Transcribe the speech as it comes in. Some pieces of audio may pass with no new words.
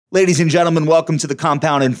Ladies and gentlemen, welcome to the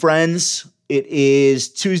Compound and Friends. It is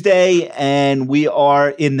Tuesday, and we are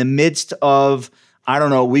in the midst of,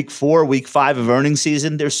 week 4, week 5 of earnings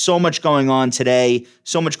season. There's so much going on today,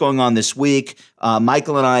 so much going on this week.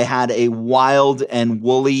 Michael and I had a wild and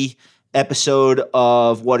woolly episode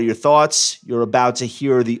of What Are Your Thoughts? You're about to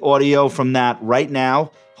hear the audio from that right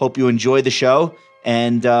now. Hope you enjoy the show.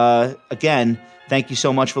 And again, thank you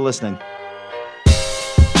so much for listening.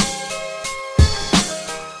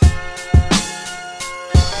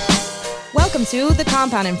 Welcome to The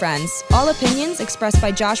Compound and Friends. All opinions expressed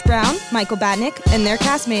by Josh Brown, Michael Batnick, and their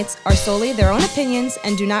castmates are solely their own opinions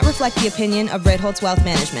and do not reflect the opinion of Ritholtz Wealth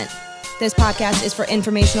Management. This podcast is for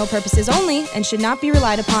informational purposes only and should not be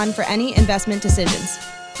relied upon for any investment decisions.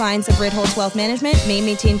 Clients of Ritholtz Wealth Management may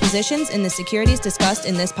maintain positions in the securities discussed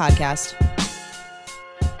in this podcast.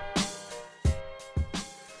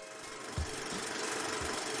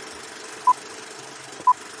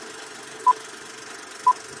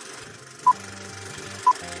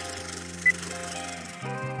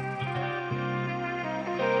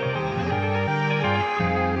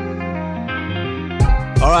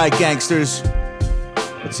 All right, gangsters.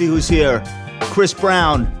 Let's see who's here. Chris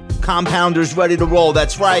Brown, Compounders ready to roll.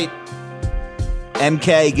 That's right.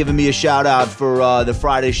 MK giving me a shout out for the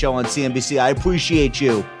Friday show on CNBC. I appreciate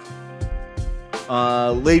you.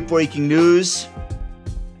 Late breaking news.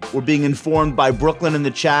 We're being informed by Brooklyn in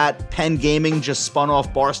the chat. Penn Gaming just spun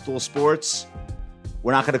off Barstool Sports.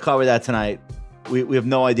 We're not going to cover that tonight. We have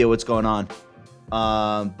no idea what's going on.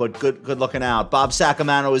 But good looking out. Bob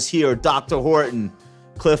Sacamano is here. Dr. Horton.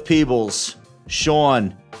 Cliff Peebles,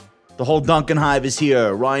 Sean, the whole Duncan Hive is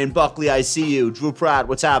here. Ryan Buckley, I see you. Drew Pratt,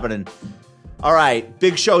 what's happening? All right,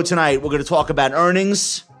 big show tonight. We're going to talk about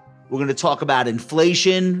earnings. We're going to talk about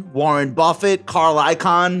inflation. Warren Buffett, Carl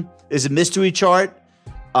Icahn is a mystery chart.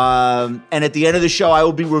 And at the end of the show, I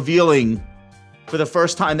will be revealing, for the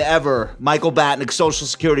first time ever, Michael Batnick's social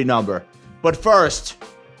security number. But first,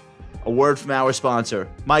 a word from our sponsor.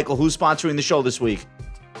 Michael, who's sponsoring the show this week?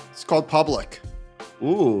 It's called Public.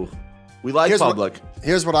 Ooh, we like Public.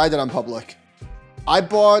 Here's what I did on Public. I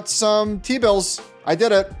bought some T-bills. I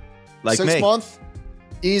did it. Like 6 me. month,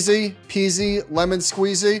 easy peasy, lemon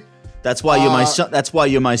squeezy. That's why you're my son. That's why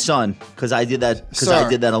you're my son, because I did that. Because I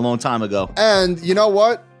did that a long time ago. And you know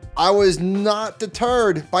what? I was not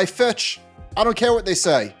deterred by Fitch. I don't care what they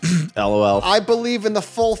say. LOL. I believe in the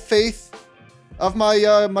full faith of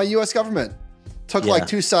my my U.S. government. Took like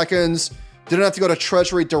 2 seconds. Didn't have to go to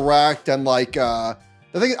Treasury Direct and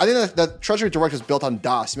I think that Treasury Direct was built on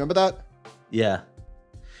DOS. Remember that? Yeah.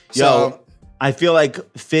 Yo, I feel like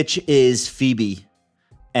Fitch is Phoebe,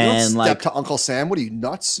 and step to Uncle Sam. What are you,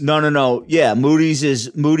 nuts? No. Yeah, Moody's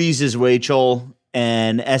is Rachel,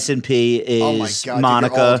 and S&P is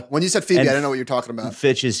Monica. When you said Phoebe, I didn't know what you're talking about.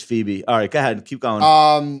 Fitch is Phoebe. All right, go ahead, keep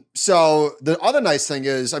going. So the other nice thing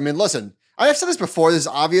is, I mean, listen, I have said this before. This is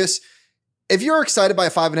obvious. If you're excited by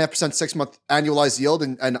a 5.5% 6 month annualized yield,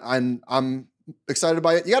 and I'm excited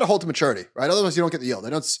by it, you got to hold to maturity, right? Otherwise, you don't get the yield. I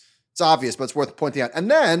know it's obvious, but it's worth pointing out.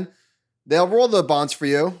 And then they'll roll the bonds for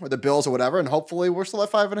you, or the bills, or whatever, and hopefully we're still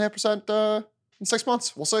at 5.5% in 6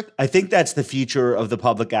 months. We'll see. I think that's the feature of the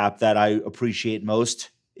Public app that I appreciate most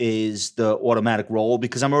is the automatic roll,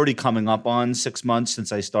 because I'm already coming up on 6 months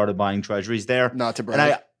since I started buying treasuries there. Not to brag.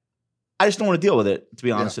 And I just don't want to deal with it, to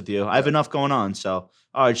be honest with you. I have enough going on. So,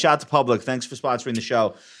 all right, shout out to Public. Thanks for sponsoring the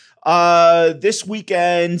show. This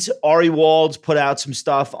weekend, Ari Wald put out some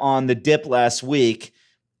stuff on the dip last week,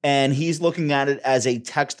 and he's looking at it as a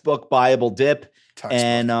textbook buyable dip.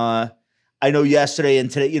 And I know yesterday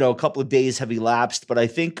and today, a couple of days have elapsed, but I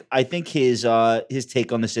think his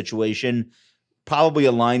take on the situation probably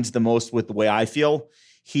aligns the most with the way I feel.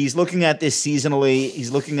 He's looking at this seasonally.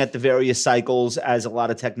 He's looking at the various cycles, as a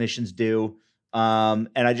lot of technicians do. And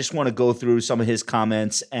I just want to go through some of his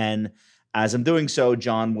comments. And as I'm doing so,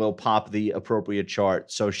 John will pop the appropriate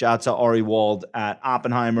chart. So shout out to Ari Wald at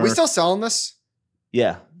Oppenheimer. We still selling this?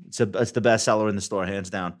 Yeah. It's the best seller in the store,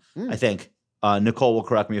 hands down, I think. Nicole will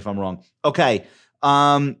correct me if I'm wrong. Okay.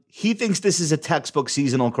 He thinks this is a textbook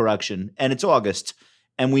seasonal correction, and it's August.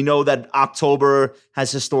 And we know that October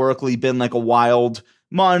has historically been like a wild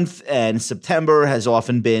month, and September has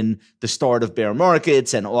often been the start of bear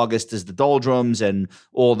markets, and August is the doldrums, and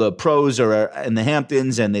all the pros are in the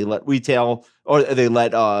Hamptons, and they let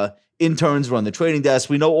interns run the trading desk.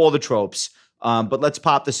 We know all the tropes, but let's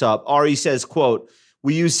pop this up. Ari says, quote,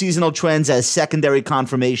 "We use seasonal trends as secondary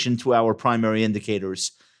confirmation to our primary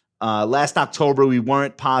indicators. Last October, we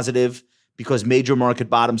weren't positive because major market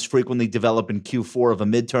bottoms frequently develop in Q4 of a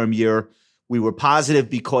midterm year. We were positive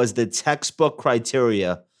because the textbook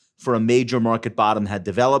criteria for a major market bottom had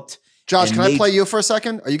developed. Josh, And can I play you for a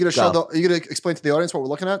second? Are you going to Go. are you going to explain to the audience what we're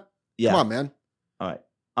looking at? Yeah. Come on, man. All right.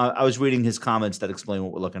 I was reading his comments that explain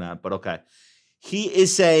what we're looking at, but okay. He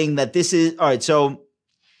is saying that this is, all right, so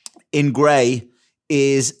in gray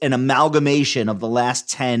is an amalgamation of the last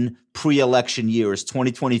 10 pre-election years.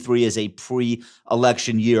 2023 is a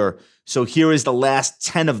pre-election year. So here is the last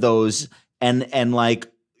 10 of those and like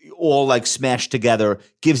all like smashed together.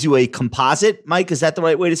 Gives you a composite, Mike? Is that the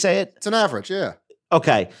right way to say it? It's an average, yeah.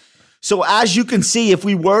 Okay. So as you can see, if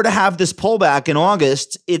we were to have this pullback in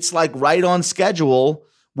August, it's like right on schedule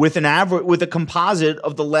with an average, with a composite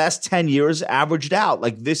of the last 10 years averaged out.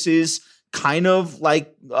 Like this is kind of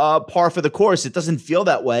like par for the course. It doesn't feel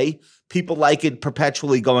that way. People like it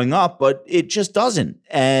perpetually going up, but it just doesn't.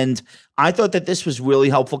 And I thought that this was really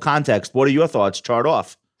helpful context. What are your thoughts? Chart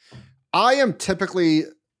off. I am typically,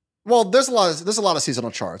 well, there's a lot of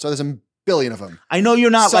seasonal charts. So there's a billion of them. I know you're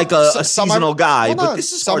not like a some seasonal guy, hold but on.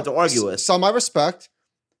 this is hard to argue with. Some I respect.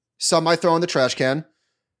 Some I throw in the trash can.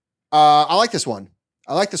 I like this one.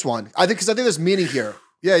 I think because I think there's meaning here.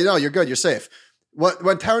 Yeah, you're good. You're safe.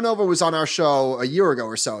 When Terra Nova was on our show a year ago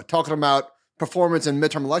or so, talking about performance in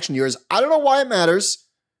midterm election years, I don't know why it matters.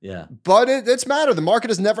 Yeah, but it's mattered. The market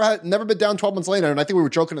has never been down 12 months later, and I think we were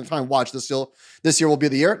joking at the time. Watch this year will be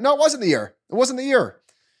the year. No, it wasn't the year. It wasn't the year.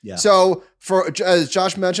 yeah. So as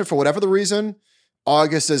Josh mentioned, for whatever the reason,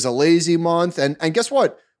 August is a lazy month, and guess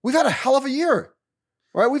what? We've had a hell of a year,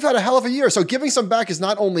 right? We've had a hell of a year. So giving some back is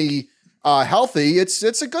not only healthy, it's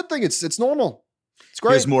a good thing. It's normal. It's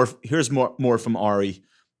great. Here's more from Ari.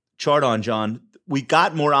 Chart on, John. We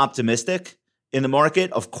got more optimistic in the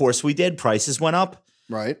market. Of course we did. Prices went up.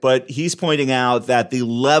 Right. But he's pointing out that the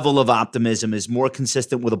level of optimism is more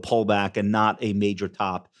consistent with a pullback and not a major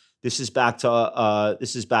top. This is back to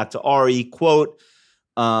Ari. Quote,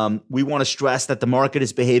 we want to stress that the market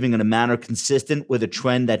is behaving in a manner consistent with a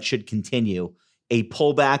trend that should continue, a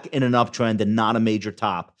pullback in an uptrend and not a major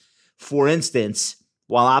top. For instance,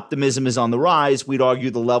 while optimism is on the rise, we'd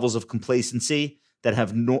argue the levels of complacency that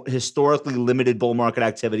have historically limited bull market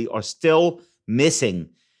activity are still missing.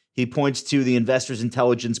 He points to the Investors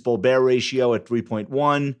Intelligence bull-bear ratio at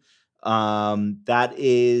 3.1. That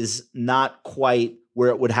is not quite where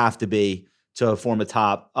it would have to be to form a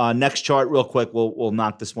top. Next chart, real quick. We'll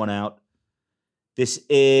knock this one out. This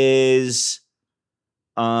is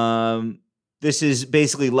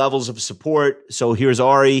basically levels of support. So here's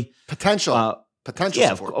Ari. Potential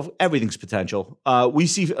support. Everything's potential. We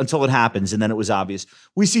see until it happens, and then it was obvious.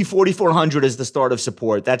 We see 4,400 as the start of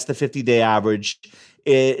support. That's the 50-day average.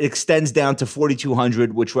 It extends down to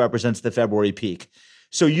 4,200, which represents the February peak.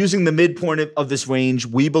 So using the midpoint of this range,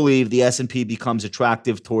 we believe the S&P becomes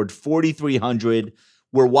attractive toward 4,300.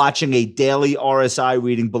 We're watching a daily RSI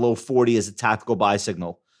reading below 40 as a tactical buy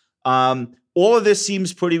signal. All of this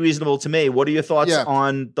seems pretty reasonable to me. What are your thoughts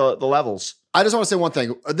on the levels? I just want to say one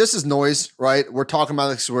thing. This is noise, right? We're talking about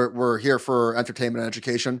this. We're here for entertainment and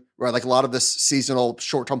education, right? Like a lot of this seasonal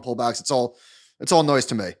short-term pullbacks, it's all noise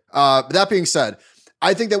to me. But that being said,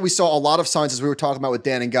 I think that we saw a lot of signs as we were talking about with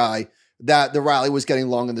Dan and Guy that the rally was getting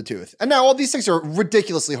long in the tooth. And now all these things are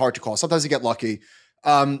ridiculously hard to call. Sometimes you get lucky.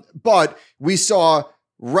 But we saw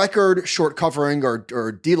record short covering or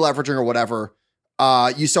deleveraging or whatever.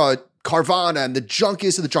 You saw Carvana and the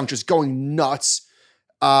junkiest of the junk just going nuts.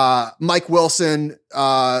 Mike Wilson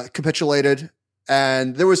capitulated,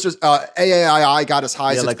 and there was just AAII got as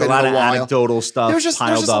high as like it's been a lot in a of while. anecdotal stuff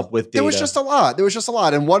piled up with data. There was just a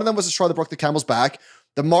lot. And one of them was the straw that broke the camel's back.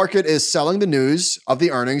 The market is selling the news of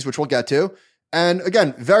the earnings, which we'll get to. And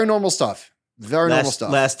again, very normal stuff. Normal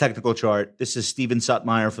stuff. Last technical chart. This is Steven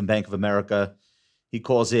Suttmeyer from Bank of America. He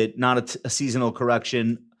calls it not a seasonal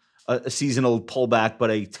correction, a seasonal pullback,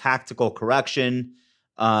 but a tactical correction.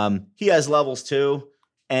 He has levels too.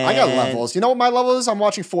 And I got levels. You know what my level is? I'm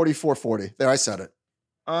watching 44.40. There, I said it.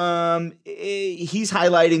 He's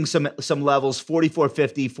highlighting some levels,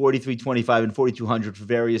 4450, 4325, and 4200 for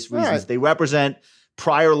various reasons. Right. They represent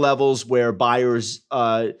prior levels where buyers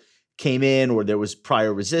came in or there was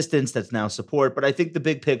prior resistance that's now support. But I think the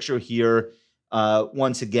big picture here,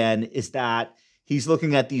 once again, is that he's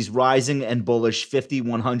looking at these rising and bullish 50,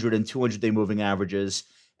 100, and 200-day moving averages.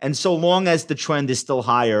 And so long as the trend is still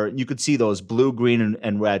higher, you could see those blue, green,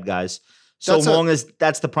 and red, guys. As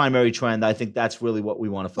that's the primary trend, I think that's really what we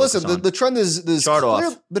want to focus on. The trend is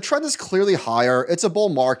the trend is clearly higher. It's a bull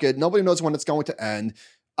market. Nobody knows when it's going to end.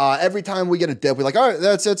 Every time we get a dip, we're like, all right,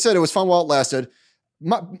 that's it. It was fun while it lasted.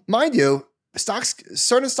 Mind you,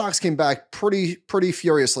 certain stocks came back pretty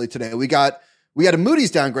furiously today. We had a Moody's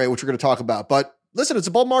downgrade, which we're going to talk about. But listen, it's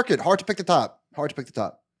a bull market. Hard to pick the top.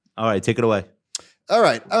 All right, take it away. All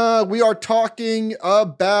right. We are talking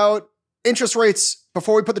about interest rates.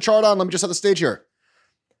 Before we put the chart on, let me just set the stage here.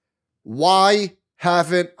 Why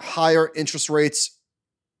haven't higher interest rates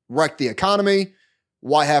wrecked the economy?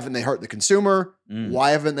 Why haven't they hurt the consumer?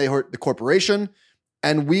 Why haven't they hurt the corporation?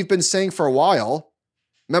 And we've been saying for a while,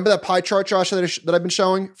 remember that pie chart, Josh, that I've been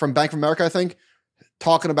showing from Bank of America, I think,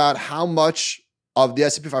 talking about how much of the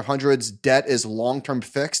S&P 500's debt is long-term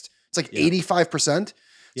fixed. It's like 85%.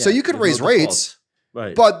 So you could raise rates,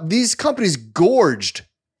 right? But these companies gorged,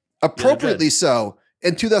 appropriately so,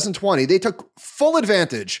 in 2020. They took full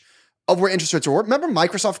advantage of where interest rates were. Remember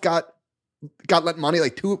Microsoft got lent money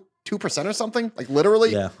like 2% or something? Like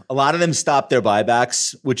literally? Yeah. A lot of them stopped their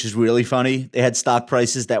buybacks, which is really funny. They had stock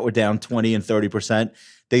prices that were down 20 and 30%.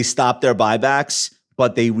 They stopped their buybacks,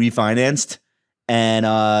 but they refinanced. And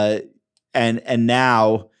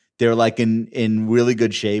now they're like in really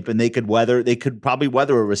good shape, and they could probably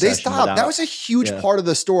weather a recession. They stopped. That was a huge part of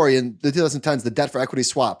the story in the 2010s, the debt for equity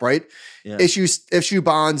swap, right? Yeah. Issue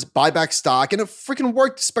bonds, buy back stock, and it freaking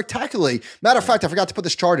worked spectacularly. Matter of fact, I forgot to put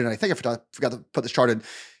this chart in. I think I forgot to put this chart in.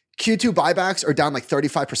 Q2 buybacks are down like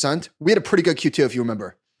 35%. We had a pretty good Q2, if you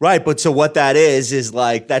remember. Right, but so what that is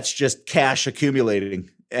like that's just cash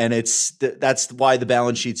accumulating, and that's why the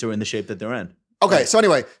balance sheets are in the shape that they're in. Okay, right. So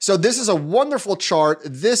anyway, so this is a wonderful chart.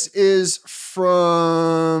 This is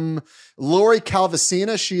from Lori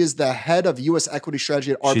Calvasina. She is the head of U.S. equity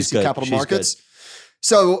strategy at RBC Capital Markets. Good.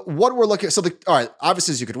 So what we're looking at, all right,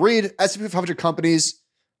 obviously as you could read, S&P 500 companies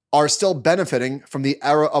are still benefiting from the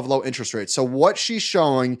era of low interest rates. So what she's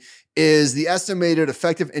showing is the estimated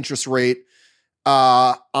effective interest rate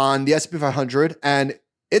on the S&P 500, and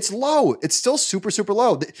it's low. It's still super, super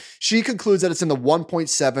low. She concludes that it's in the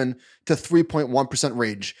 1.7 to 3.1%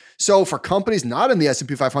 range. So for companies not in the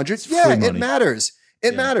S&P 500, it matters.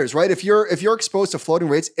 It matters, right? If you're exposed to floating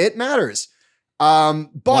rates, it matters. But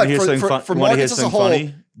for markets as a whole,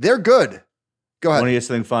 they're good. Go ahead. Want to hear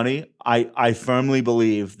something funny? I firmly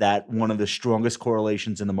believe that one of the strongest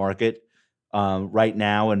correlations in the market right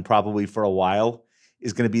now and probably for a while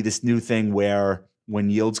is going to be this new thing where when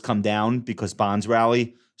yields come down because bonds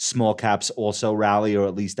rally, small caps also rally or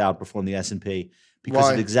at least outperform the S&P because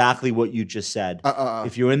of exactly what you just said.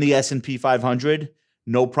 If you're in the S&P 500,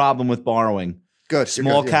 no problem with borrowing. Good.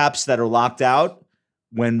 Small caps that are locked out,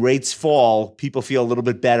 when rates fall, people feel a little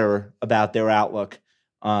bit better about their outlook.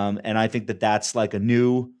 And I think that's like a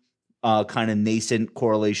new kind of nascent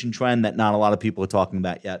correlation trend that not a lot of people are talking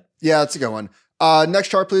about yet. Yeah, that's a good one. Next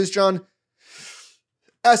chart, please, John.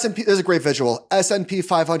 S&P, there's a great visual. S&P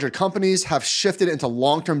 500 companies have shifted into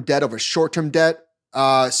long-term debt over short-term debt.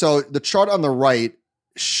 So the chart on the right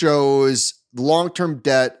shows long-term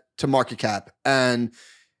debt to market cap, and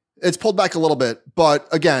it's pulled back a little bit. But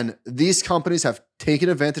again, these companies have taken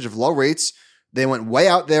advantage of low rates. They went way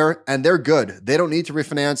out there, and they're good. They don't need to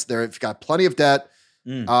refinance. They've got plenty of debt.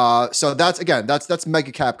 So that's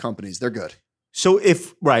mega cap companies. They're good. So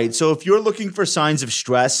if you're looking for signs of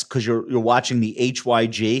stress because you're watching the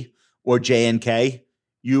HYG or JNK,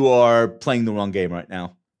 you are playing the wrong game right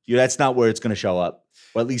now. That's not where it's going to show up,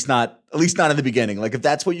 or at least not in the beginning. Like if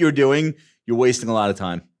that's what you're doing, you're wasting a lot of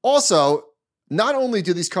time. Also, not only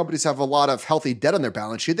do these companies have a lot of healthy debt on their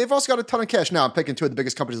balance sheet, they've also got a ton of cash. Now I'm picking two of the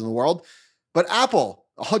biggest companies in the world, but Apple,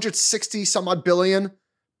 160 some odd billion,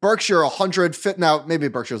 Berkshire 100. Now maybe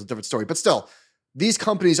Berkshire is a different story, but still. These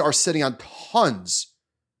companies are sitting on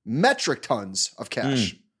metric tons of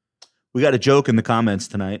cash. We got a joke in the comments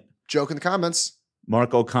tonight. Joke in the comments.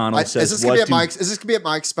 Mark O'Connell says, is this going to be at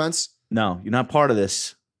my expense? No, you're not part of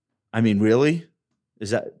this. I mean, really?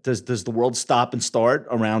 Does the world stop and start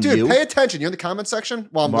around you? Dude, pay attention. You're in the comment section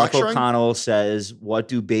while I'm Mark lecturing. O'Connell says, what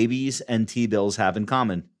do babies and T-bills have in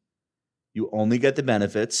common? You only get the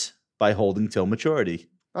benefits by holding till maturity.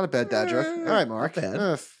 Not a bad dad joke. All right, Mark. Not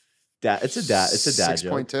bad. It's a dad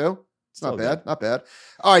 6.2. Joke. It's not bad. Good. Not bad.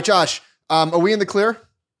 All right, Josh. Are we in the clear?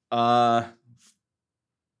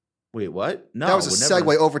 Wait, what? No. That was a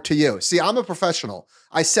segue over to you. See, I'm a professional.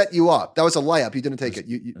 I set you up. That was a layup. You didn't take it.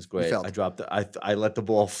 That's great. You failed. I dropped it. I let the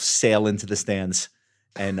ball sail into the stands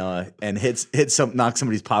and knock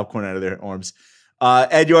somebody's popcorn out of their arms.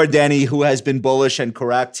 Ed Yardeni, who has been bullish and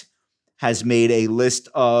correct, has made a list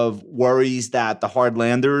of worries that the hard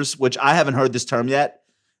landers, which I haven't heard this term yet,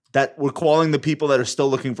 that we're calling the people that are still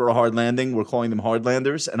looking for a hard landing, we're calling them hard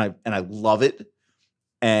landers, and I love it,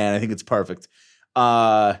 and I think it's perfect,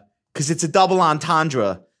 because it's a double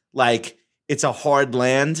entendre. Like it's a hard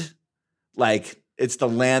land, like it's the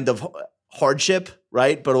land of hardship,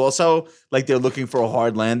 right? But also like they're looking for a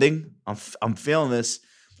hard landing. I'm feeling this.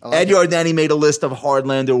 Ed Yardeni made a list of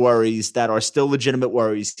hardlander worries that are still legitimate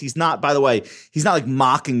worries. He's not, by the way, he's not like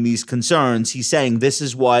mocking these concerns. He's saying this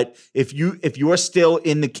is what, if you're still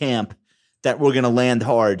in the camp that we're going to land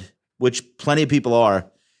hard, which plenty of people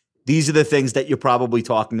are, these are the things that you're probably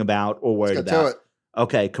talking about or worried about.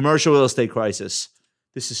 Okay, commercial real estate crisis.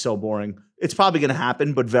 This is so boring. It's probably going to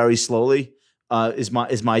happen, but very slowly is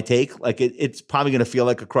my take. Like it's probably going to feel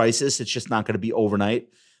like a crisis. It's just not going to be overnight.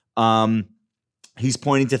 He's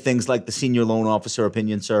pointing to things like the Senior Loan Officer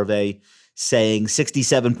Opinion Survey saying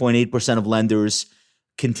 67.8% of lenders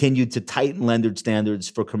continued to tighten lender standards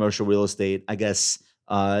for commercial real estate, I guess,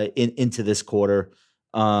 into this quarter.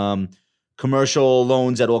 Commercial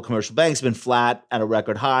loans at all commercial banks have been flat at a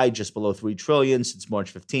record high, just below $3 trillion since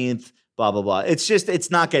March 15th, blah, blah, blah.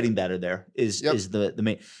 It's not getting better there is the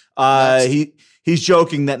main. He's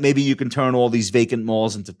joking that maybe you can turn all these vacant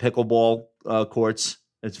malls into pickleball courts.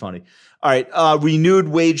 It's funny. All right. Renewed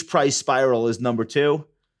wage price spiral is number 2.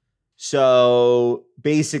 So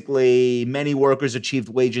basically, many workers achieved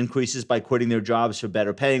wage increases by quitting their jobs for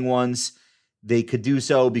better paying ones. They could do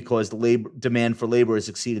so because the demand for labor has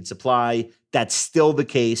exceeded supply. That's still the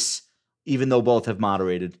case, even though both have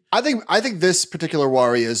moderated. I think this particular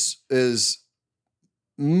worry is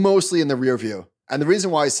mostly in the rear view. And the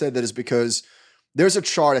reason why I said that is because there's a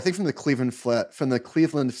chart, I think from the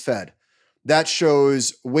Cleveland Fed, that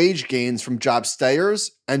shows wage gains from job stayers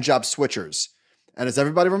and job switchers. And as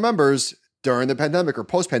everybody remembers, during the pandemic or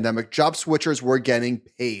post-pandemic, job switchers were getting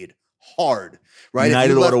paid hard, right?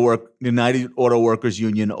 United Auto Workers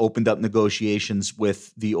Union opened up negotiations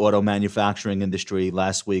with the auto manufacturing industry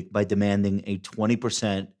last week by demanding a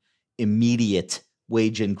 20% immediate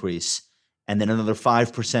wage increase and then another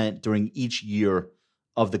 5% during each year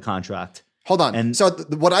of the contract. Hold on. And so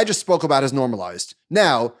what I just spoke about is normalized.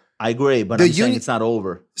 Now, I agree, but I'm saying it's not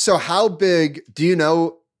over. So how big, do you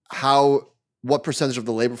know what percentage of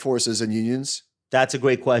the labor force is in unions? That's a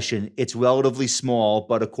great question. It's relatively small,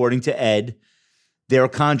 but according to Ed, their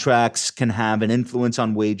contracts can have an influence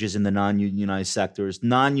on wages in the non-unionized sectors.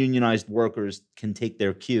 Non-unionized workers can take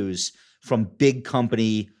their cues from big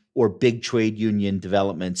company or big trade union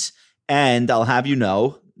developments. And I'll have you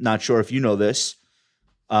know, not sure if you know this,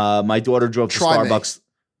 my daughter drove to Starbucks.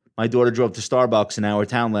 My daughter drove to Starbucks in our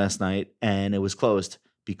town last night, and it was closed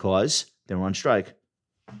because they were on strike.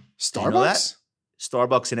 Starbucks?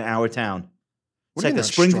 Starbucks in our town. What do you mean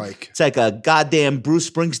strike? It's like a goddamn Bruce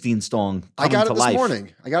Springsteen song. I got it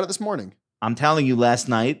this morning. I'm telling you, last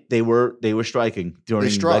night they were striking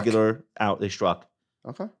during regular out. They struck.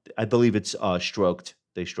 Okay. I believe it's stroked.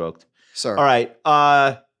 They stroked. Sir. All right.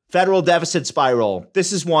 Federal deficit spiral.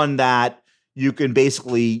 This is one that you can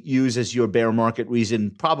basically use as your bear market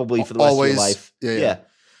reason probably for the rest of your life. Yeah.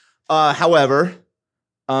 However,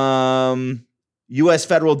 U.S.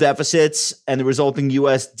 federal deficits and the resulting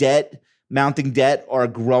U.S. mounting debt are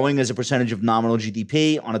growing as a percentage of nominal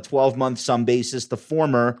GDP on a 12-month sum basis. The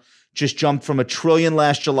former just jumped from $1 trillion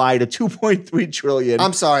last July to $2.3 trillion.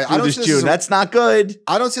 I'm sorry. I don't this June. That's not good.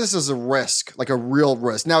 I don't see this as a risk, like a real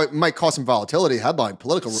risk. Now, it might cause some volatility,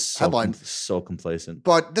 political headline. So complacent.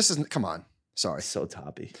 But this isn't, come on. Sorry. So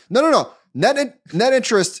toppy. No. Net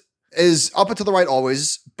interest is up and to the right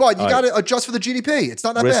always, but you got to adjust for the GDP. It's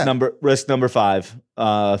not that bad. Risk number 5.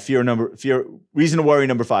 Reason to worry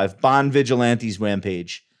number 5. Bond vigilantes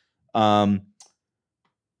rampage. So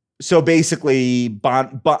basically,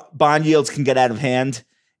 bond yields can get out of hand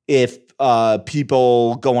if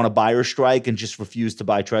people go on a buyer strike and just refuse to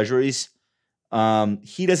buy treasuries.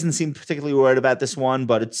 He doesn't seem particularly worried about this one,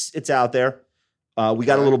 but it's out there. We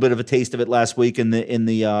got a little bit of a taste of it last week in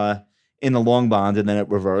the long bond, and then it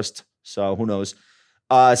reversed. So who knows?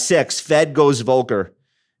 6, Fed goes Volcker.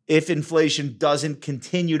 If inflation doesn't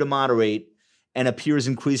continue to moderate and appears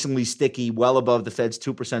increasingly sticky, well above the Fed's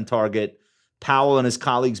 2% target, Powell and his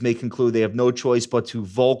colleagues may conclude they have no choice but to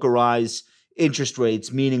Volckerize interest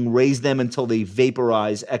rates, meaning raise them until they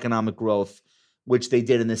vaporize economic growth, which they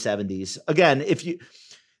did in the 70s. Again, if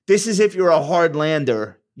you're a hard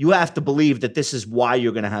lander, you have to believe that this is why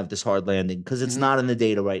you're going to have this hard landing because it's not in the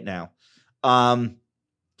data right now. All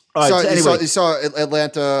right. So anyway, you saw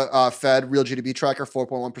Atlanta Fed real GDP tracker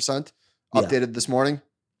 4.1% updated this morning.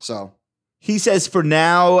 So he says for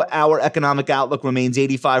now, our economic outlook remains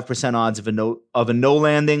 85% odds of a no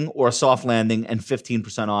landing or a soft landing and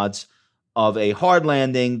 15% odds of a hard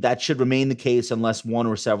landing. That should remain the case unless one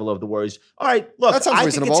or several of the worries. All right, look, that sounds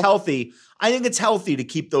reasonable. Think it's healthy. I think it's healthy to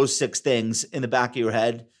keep those 6 things in the back of your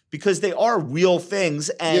head because they are real things.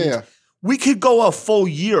 And we could go a full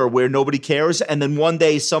year where nobody cares. And then one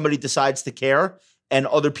day somebody decides to care and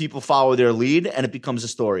other people follow their lead and it becomes a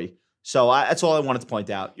story. So that's all I wanted to point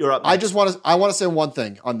out. You're up. I want to say one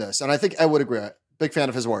thing on this, and I think Ed would agree. Big fan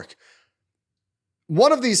of his work.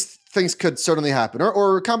 One of these things could certainly happen,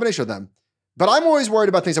 or a combination of them. But I'm always worried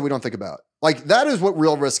about things that we don't think about. Like, that is what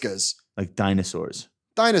real risk is. Like dinosaurs.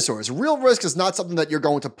 Real risk is not something that you're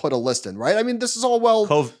going to put a list in, right? I mean, this is all well.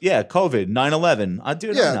 COVID, 9/11. I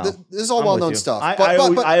do. Yeah, this is all well-known stuff.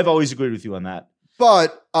 I have always agreed with you on that.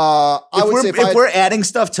 But I would say if we're adding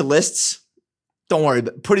stuff to lists, don't worry.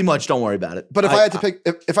 Pretty much, don't worry about it. But if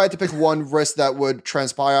I had to pick one risk that would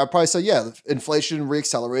transpire, I'd probably say, yeah, inflation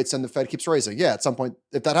reaccelerates and the Fed keeps raising. Yeah, at some point,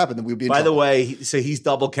 if that happened, then we'd be. By the way, so he's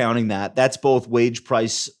double counting that. That's both wage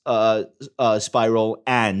price spiral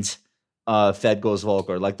and Fed goes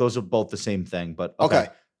Volcker. Like, those are both the same thing. But okay.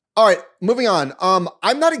 All right, moving on.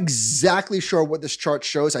 I'm not exactly sure what this chart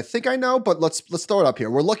shows. I think I know, but let's throw it up here.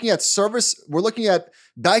 We're looking at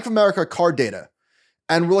Bank of America card data.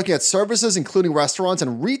 And we're looking at services, including restaurants,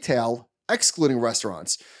 and retail, excluding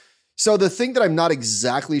restaurants. So the thing that I'm not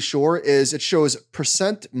exactly sure is it shows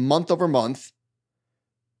percent month over month,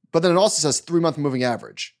 but then it also says 3-month moving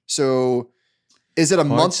average. So is it a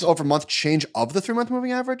month over month change of the 3-month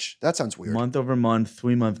moving average? That sounds weird. Month over month,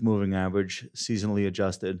 3-month moving average, seasonally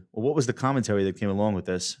adjusted. Well, what was the commentary that came along with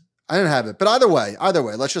this? I didn't have it, but either way,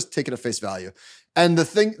 let's just take it at face value. And the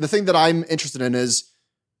thing that I'm interested in is,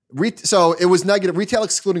 so it was negative. Retail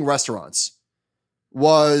excluding restaurants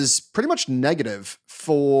was pretty much negative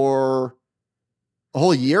for a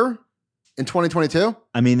whole year in 2022.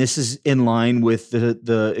 I mean, this is in line with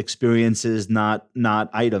the experiences, not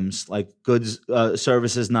items, like goods,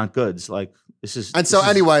 services, not goods. Like this is. And so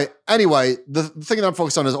anyway, the thing that I'm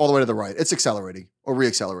focused on is all the way to the right. It's accelerating or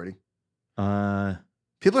reaccelerating.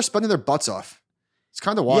 People are spending their butts off. It's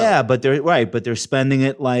kind of wild. Yeah, but they're spending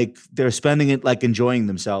it like enjoying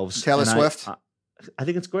themselves. Taylor Swift. I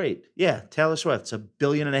think it's great. Yeah, Taylor Swift. It's $1.5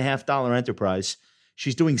 billion enterprise.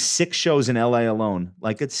 She's doing 6 shows in LA alone.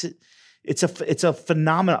 Like it's a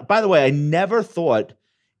phenomenon. By the way, I never thought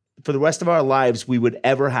for the rest of our lives we would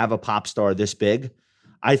ever have a pop star this big.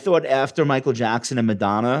 I thought after Michael Jackson and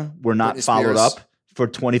Madonna were not followed up for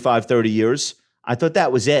 25, 30 years, I thought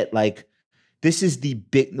that was it. Like, this is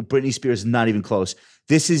Britney Spears is not even close.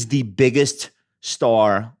 This is the biggest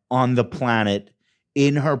star on the planet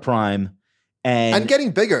in her prime. And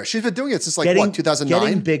getting bigger. She's been doing it since 2009?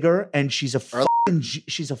 Getting bigger, and she's a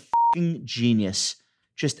fucking genius.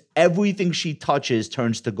 Just everything she touches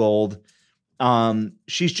turns to gold.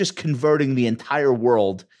 She's just converting the entire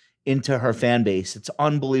world into her fan base. It's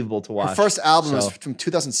unbelievable to watch. Her first album was from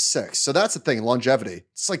 2006. So that's the thing, longevity.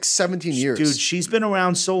 It's like 17 years. Dude, she's been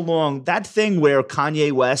around so long. That thing where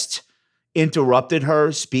Kanye West interrupted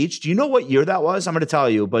her speech, do you know what year that was? I'm going to tell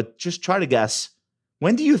you, but just try to guess.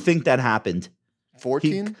 When do you think that happened?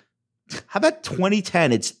 14? How about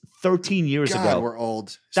 2010? It's 13 years ago. We're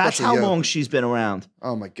old. That's how long she's been around.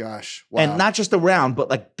 Oh my gosh. Wow. And not just around, but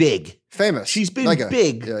like big. Famous. She's been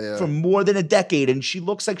big for more than a decade, and she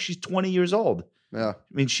looks like she's 20 years old. Yeah. I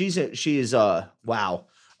mean, she is wow.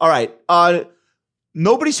 All right.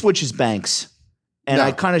 Nobody switches banks. And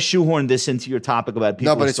I kind of shoehorned this into your topic about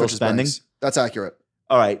people still spending. Banks. That's accurate.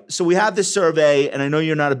 All right. So we have this survey, and I know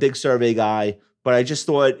you're not a big survey guy, but I just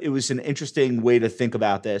thought it was an interesting way to think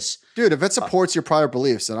about this. Dude, if it supports your prior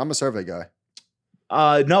beliefs, then I'm a survey guy.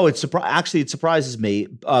 No, it surprises me.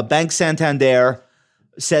 Bank Santander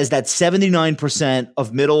says that 79%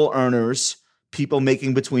 of middle earners, people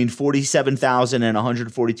making between $47,000 and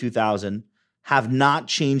 $142,000, have not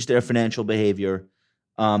changed their financial behavior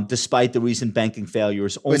despite the recent banking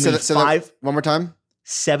failures. Wait, say that one more time.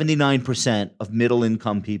 79% of middle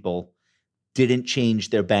income people didn't change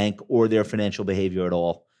their bank or their financial behavior at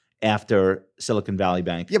all after Silicon Valley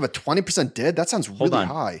Bank. Yeah, but 20% did? That sounds really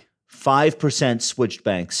high. 5% switched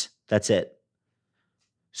banks. That's it.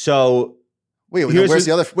 So where's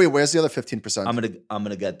the other 15%? I'm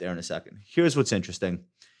gonna get there in a second. Here's what's interesting.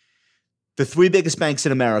 The 3 biggest banks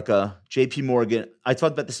in America, JP Morgan, I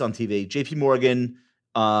talked about this on TV, JP Morgan,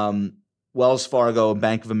 Wells Fargo, and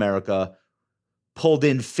Bank of America pulled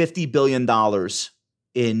in $50 billion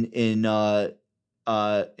in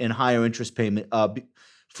higher interest payment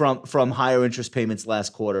from higher interest payments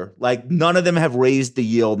last quarter. Like, none of them have raised the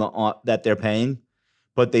yield that they're paying,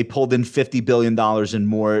 but they pulled in $50 billion in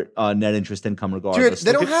more net interest income regardless. Dude,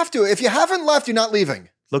 they don't have to. If you haven't left, you're not leaving.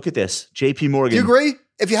 Look at this. JP Morgan. Do you agree?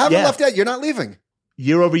 If you haven't left yet, you're not leaving.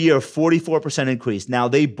 Year over year, 44% increase. Now,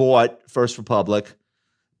 they bought First Republic,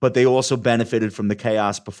 but they also benefited from the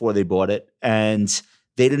chaos before they bought it, and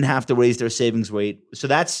they didn't have to raise their savings rate. So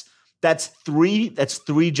that's three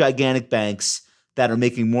gigantic banks that are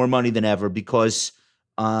making more money than ever because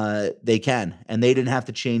they can, and they didn't have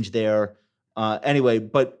to change their anyway.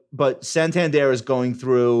 But Santander is going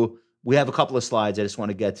through. We have a couple of slides I just want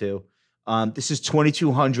to get to. This is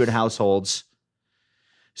 2,200 households.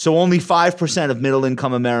 So only 5% of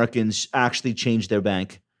middle-income Americans actually changed their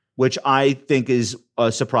bank, which I think is a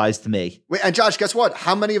surprise to me. Wait, and Josh, guess what?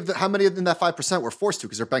 How many of that 5% were forced to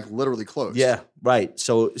because their bank literally closed? Yeah, right.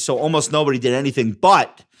 So almost nobody did anything,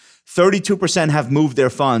 but 32% have moved their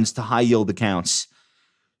funds to high-yield accounts.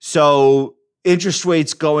 So interest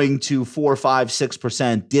rates going to 4, 5,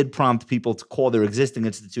 6% did prompt people to call their existing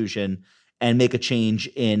institution and make a change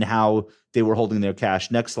in how they were holding their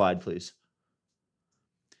cash. Next slide, please.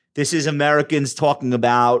 This is Americans talking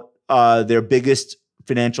about their biggest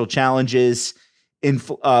financial challenges.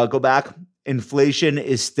 Go back. Inflation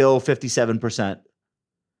is still 57%.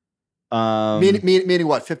 Meaning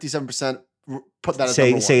what? 57%. Put that as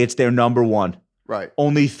number one. Say it's their number one. Right.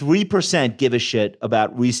 Only 3% give a shit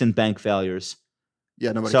about recent bank failures.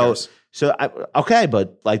 Yeah, nobody cares. Okay,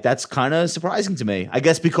 but like that's kind of surprising to me. I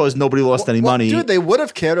guess because nobody lost any money. Dude, they would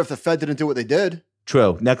have cared if the Fed didn't do what they did.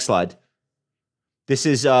 True. Next slide. This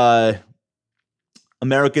is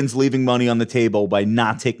Americans leaving money on the table by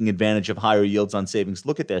not taking advantage of higher yields on savings.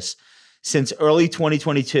 Look at this. Since early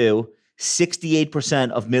 2022,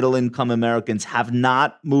 68% of middle-income Americans have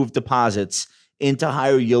not moved deposits into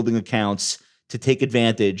higher yielding accounts to take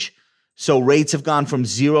advantage. So rates have gone from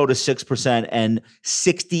 0 to 6%, and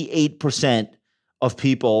 68% of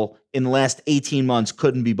people in the last 18 months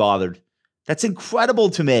couldn't be bothered. That's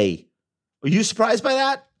incredible to me. Are you surprised by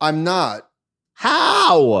that? I'm not.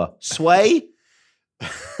 How? Sway?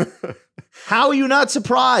 How are you not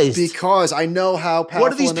surprised? Because I know how powerful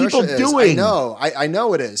what are these people doing? I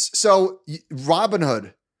know it is. So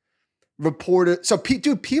Robinhood reported. So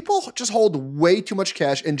people just hold way too much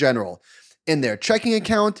cash in general in their checking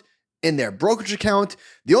account, in their brokerage account.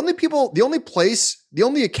 The only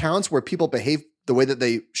accounts where people behave the way that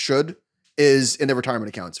they should is in their retirement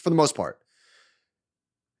accounts for the most part.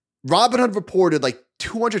 Robinhood reported like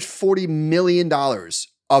 $240 million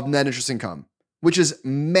of net interest income, which is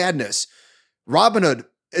madness. Robinhood,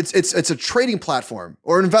 it's a trading platform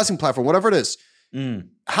or an investing platform, whatever it is.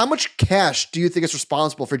 How much cash do you think is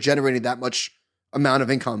responsible for generating that much amount of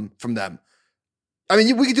income from them? I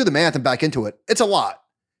mean, we could do the math and back into it. It's a lot.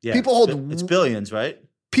 Yeah, people hold it's billions, right?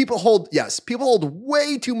 People hold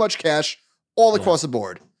way too much cash all across the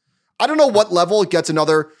board. I don't know what level gets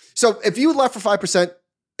another. So if you left for 5%,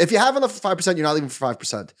 if you haven't left for 5%, you're not leaving for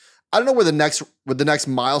 5%. I don't know where the next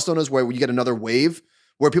milestone is where you get another wave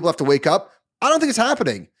where people have to wake up. I don't think it's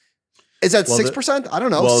happening. Is that 6%? I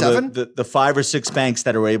don't know, 7? The 5 or 6 banks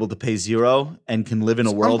that are able to pay 0 and can live in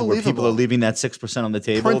a world where people are leaving that 6% on the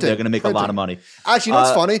table, they're going to make a lot of money. Actually, you know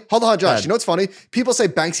what's funny? Hold on, Josh. You know what's funny? People say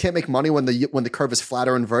banks can't make money when the curve is flat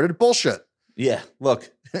or inverted. Bullshit. Yeah, look.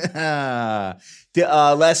 Last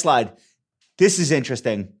slide. This is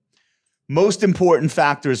interesting. Most important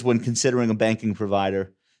factors when considering a banking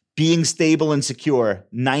provider. Being stable and secure.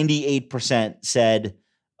 98% said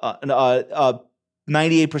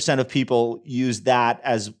 98% of people use that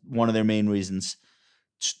as one of their main reasons.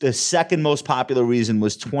 The second most popular reason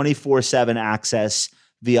was 24/7 access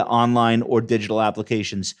via online or digital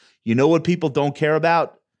applications. You know what people don't care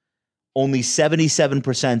about? Only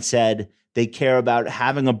 77% said they care about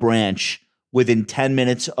having a branch within 10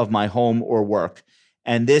 minutes of my home or work.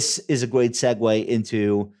 And this is a great segue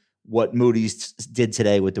into what Moody's did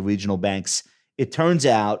today with the regional banks. It turns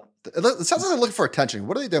out, it sounds like they're looking for attention.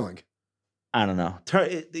 What are they doing? I don't know.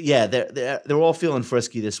 Yeah, they're all feeling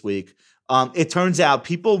frisky this week. It turns out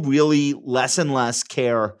people really less and less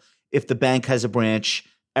care if the bank has a branch.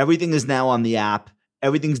 Everything is now on the app.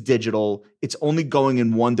 Everything's digital. It's only going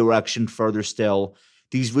in one direction further still.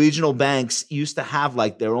 These regional banks used to have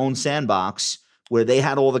like their own sandbox where they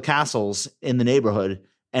had all the castles in the neighborhood,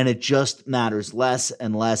 and it just matters less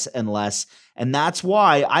and less and less. And that's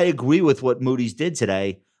why I agree with what Moody's did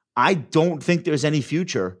today. I don't think there's any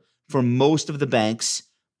future for most of the banks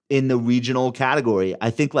in the regional category. I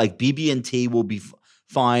think like BB&T will be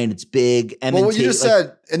fine. It's big. M&T, well, what you just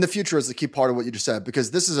said in the future is the key part of what you just said,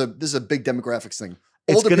 because this is a big demographics thing.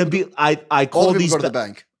 It's going to be. I call these go to the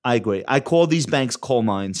bank. I agree. I call these banks coal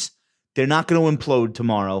mines. They're not going to implode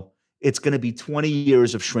tomorrow. It's going to be 20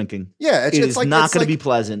 years of shrinking. Yeah, it's like, not going to be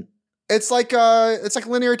pleasant. It's like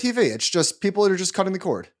linear TV. It's just people that are just cutting the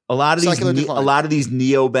cord. A lot of these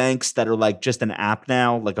neobanks that are like just an app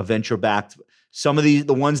now, like a venture backed. Some of the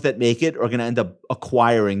ones that make it are going to end up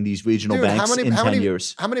acquiring these regional banks in 10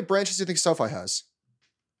 years. How many branches do you think SoFi has?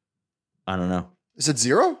 I don't know. Is it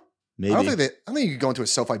 0? Maybe. I don't think you could go into a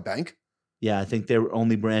SoFi bank. Yeah, I think their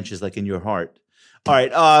only branch is like in your heart. All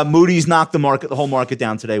right, Moody's knocked the whole market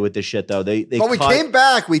down today with this shit though. But we came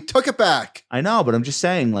back. We took it back. I know, but I'm just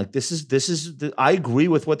saying, like I agree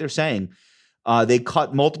with what they're saying. They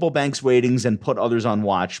cut multiple banks' ratings and put others on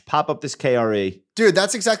watch. Pop up this KRE. Dude,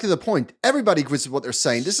 that's exactly the point. Everybody agrees with what they're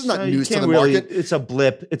saying. This is not news to the market. It's a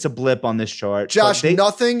blip. It's a blip on this chart. Josh,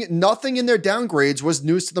 nothing in their downgrades was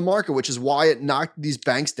news to the market, which is why it knocked these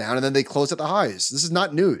banks down and then they closed at the highs. This is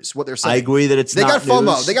not news, what they're saying. I agree that they got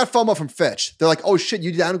FOMO. News. They got FOMO from Fitch. They're like, oh shit,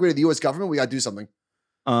 you downgraded the US government. We got to do something.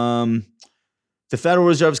 The Federal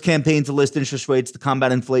Reserve's campaign to lift interest rates to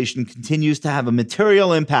combat inflation continues to have a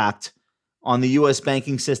material impact on the U.S.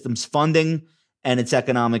 banking system's funding and its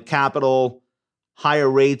economic capital. Higher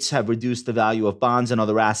rates have reduced the value of bonds and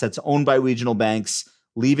other assets owned by regional banks,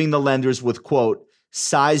 leaving the lenders with, quote,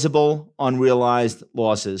 sizable unrealized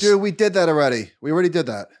losses. Dude, we did that already. We already did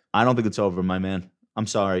that. I don't think it's over, my man. I'm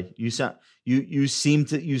sorry. You sound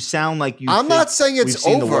like you. I'm not saying it's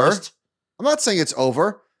over. I'm not saying it's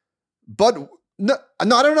over, but no, I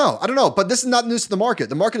don't know. I don't know. But this is not news to the market.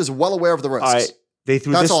 The market is well aware of the risks. All right. They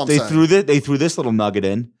threw this little nugget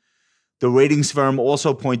in. The ratings firm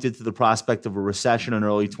also pointed to the prospect of a recession in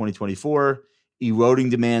early 2024,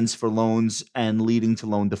 eroding demands for loans and leading to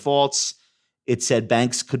loan defaults. It said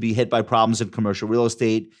banks could be hit by problems in commercial real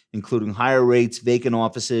estate, including higher rates, vacant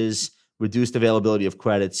offices, reduced availability of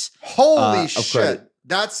credits. Holy shit.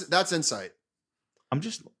 That's insight. I'm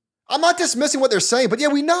not dismissing what they're saying, but yeah,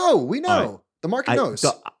 we know. Right. The market knows.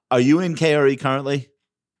 Are you in KRE currently?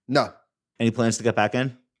 No. Any plans to get back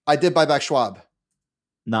in? I did buy back Schwab.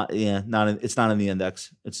 It's not in the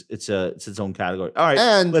index. It's its own category. All right.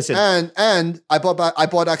 And listen. And I bought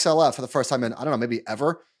XLF for the first time in, I don't know, maybe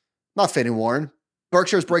ever. Not fading Warren.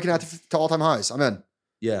 Berkshire's breaking out to all-time highs. I'm in.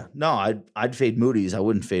 Yeah. No, I'd fade Moody's. I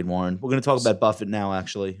wouldn't fade Warren. We're going to talk about Buffett now,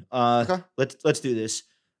 actually. Okay. Let's do this.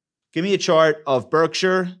 Give me a chart of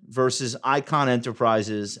Berkshire versus Icahn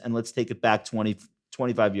Enterprises, and let's take it back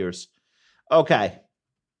 25 years. Okay.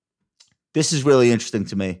 This is really interesting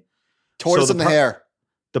to me. Tortoise in the hair.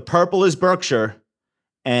 The purple is Berkshire,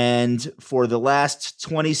 and for the last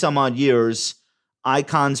 20 some odd years,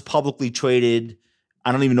 Icahn's publicly traded,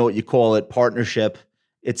 I don't even know what you call it, partnership.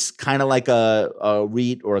 It's kind of like a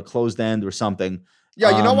REIT or a closed end or something.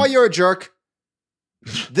 Yeah, you know why you're a jerk?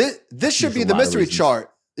 This should be the mystery chart.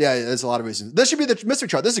 Yeah, there's a lot of reasons. This should be the mystery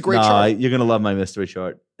chart. This is a great chart. You're going to love my mystery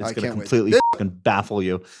chart. It's going to completely fucking baffle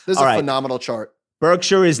you. This is a phenomenal chart.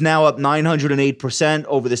 Berkshire is now up 908%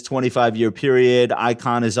 over this 25-year period.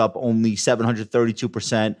 Icahn is up only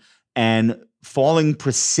 732% and falling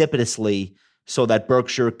precipitously so that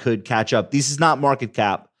Berkshire could catch up. This is not market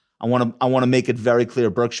cap. I want to make it very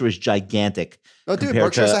clear. Berkshire is gigantic. No, dude,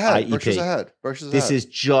 Berkshire's ahead. IEP. Berkshire's ahead. This is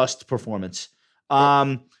just performance.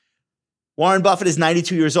 Warren Buffett is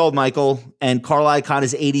 92 years old, Michael, and Carl Icahn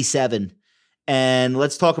is 87. And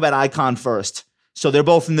let's talk about Icahn first. So they're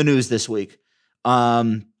both in the news this week.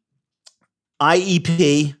 IEP,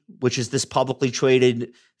 which is this publicly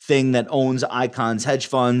traded thing that owns Icahn's hedge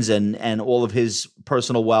funds and all of his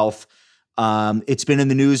personal wealth. It's been in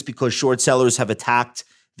the news because short sellers have attacked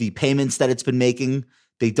the payments that it's been making.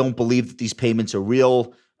 They don't believe that these payments are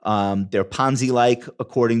real. They're Ponzi-like,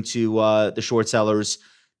 according to the short sellers.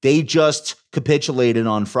 They just capitulated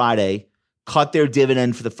on Friday, cut their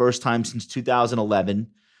dividend for the first time since 2011.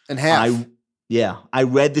 And half. I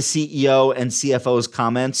read the CEO and CFO's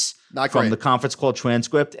comments from the conference call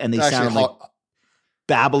transcript, and they sound like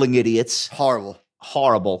babbling idiots. Horrible.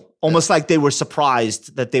 Almost like they were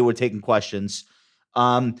surprised that they were taking questions.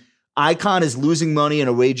 Icahn is losing money in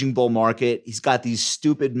a raging bull market. He's got these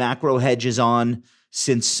stupid macro hedges on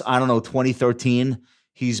since, 2013.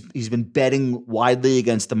 He's been betting widely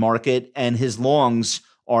against the market, and his longs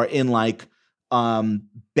are in like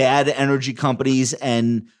bad energy companies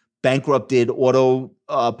and bankrupted auto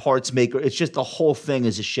parts maker. It's just the whole thing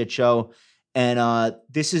is a shit show. And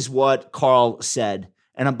this is what Carl said.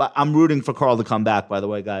 And I'm rooting for Carl to come back, by the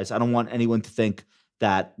way, guys. I don't want anyone to think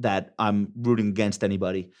that I'm rooting against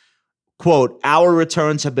anybody. Quote, our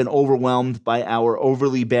returns have been overwhelmed by our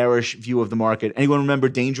overly bearish view of the market. Anyone remember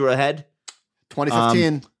Danger Ahead?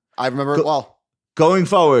 2015. I remember it well. Going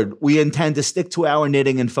forward, we intend to stick to our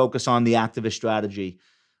knitting and focus on the activist strategy.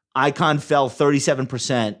 Icahn fell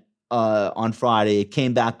 37% on Friday. It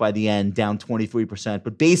came back by the end, down 23%.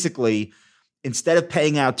 But basically, instead of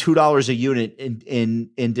paying out $2 a unit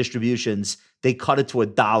in distributions, they cut it to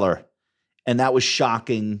 $1. And that was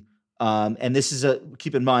shocking. And this is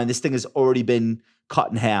keep in mind, this thing has already been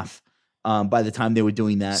cut in half. by the time they were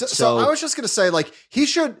doing that. So I was just going to say, like, he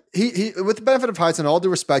with the benefit of hindsight and all due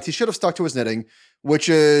respect, he should have stuck to his knitting, which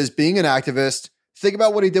is being an activist. Think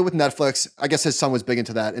about what he did with Netflix. I guess his son was big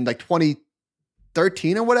into that in like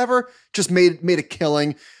 2013 or whatever, just made a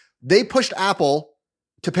killing. They pushed Apple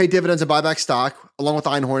to pay dividends and buy back stock along with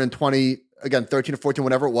Einhorn in 13 or 14,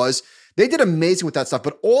 whatever it was. They did amazing with that stuff,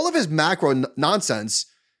 but all of his macro nonsense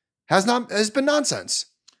has been nonsense.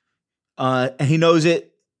 And he knows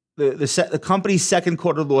it. The company's second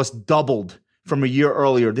quarter loss doubled from a year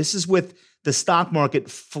earlier. This is with the stock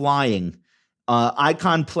market flying.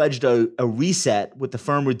 Icahn pledged a reset with the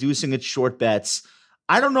firm reducing its short bets.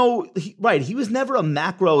 I don't know. He was never a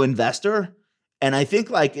macro investor. And I think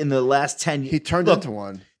like in the last 10 years. He turned into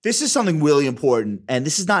one. This is something really important. And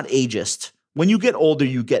this is not ageist. When you get older,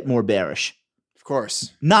 you get more bearish. Of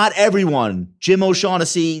course. Not everyone. Jim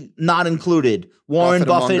O'Shaughnessy, not included. Warren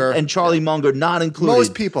Buffett and Charlie Munger, not included.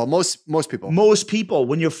 Most people. Most people.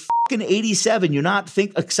 When you're fucking 87, you're not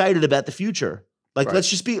excited about the future. Like, right.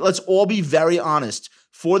 let's all be very honest.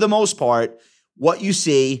 For the most part, what you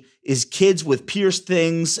see is kids with pierced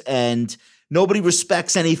things and nobody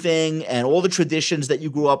respects anything and all the traditions that you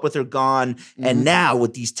grew up with are gone. Mm-hmm. And now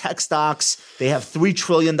with these tech stocks, they have $3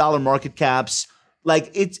 trillion market caps.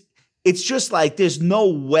 Like it's just like there's no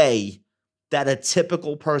way that a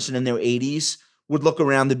typical person in their 80s would look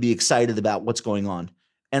around and be excited about what's going on.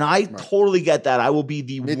 And I totally get that. I will be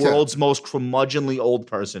the world's most curmudgeonly old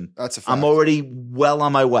person. That's a fact. I'm already well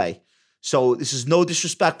on my way. So this is no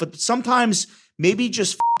disrespect, but sometimes maybe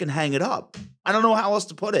just fucking hang it up. I don't know how else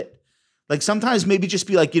to put it. Like sometimes maybe just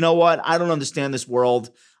be like, you know what? I don't understand this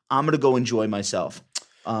world. I'm going to go enjoy myself.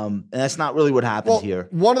 And that's not really what happened here.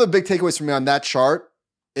 One of the big takeaways for me on that chart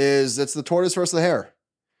is it's the tortoise versus the hare,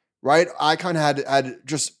 right? Icahn had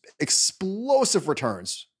just explosive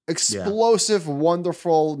returns. Explosive,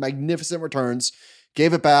 wonderful, magnificent returns.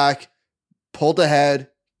 Gave it back, pulled ahead,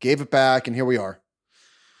 gave it back, and here we are.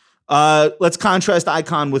 Let's contrast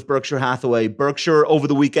Icahn with Berkshire Hathaway. Berkshire over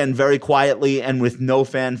the weekend, very quietly and with no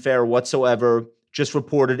fanfare whatsoever, just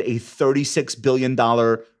reported a $36 billion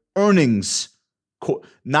earnings,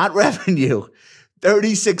 not revenue,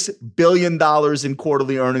 $36 billion in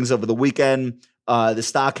quarterly earnings over the weekend. The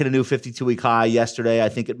stock hit a new 52-week high yesterday. I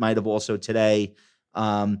think it might have also today.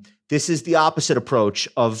 This is the opposite approach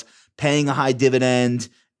of paying a high dividend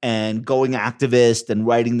and going activist and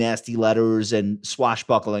writing nasty letters and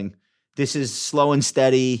swashbuckling. This is slow and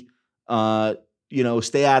steady. Stay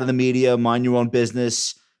out of the media, mind your own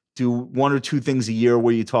business, do one or two things a year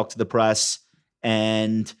where you talk to the press.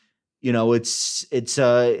 And, it's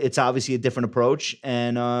obviously a different approach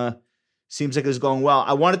and seems like it's going well.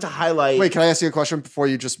 I wanted to highlight. Wait, can I ask you a question before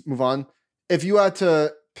you just move on? If you had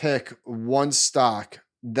to pick one stock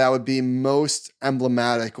that would be most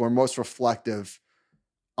emblematic or most reflective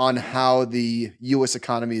on how the U.S.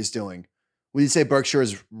 economy is doing, would you say Berkshire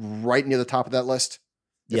is right near the top of that list?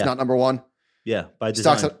 If not number one? Yeah, by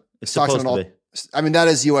design. Stocks at I mean, that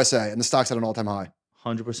is USA, and the stock's at an all-time high.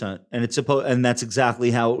 100%. And that's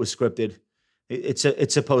exactly how it was scripted.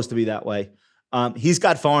 It's supposed to be that way. He's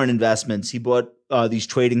got foreign investments. He bought these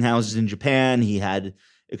trading houses in Japan. He had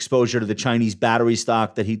exposure to the Chinese battery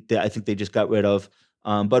stock that I think they just got rid of.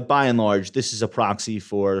 But by and large, this is a proxy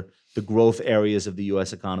for the growth areas of the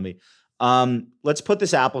U.S. economy. Let's put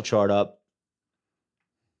this Apple chart up.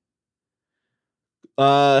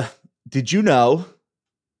 Did you know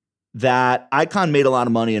that Icahn made a lot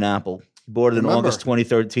of money in Apple? He bought it in August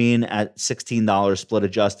 2013 at $16 split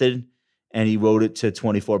adjusted, and he wrote it to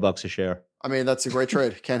 $24 a share. I mean, that's a great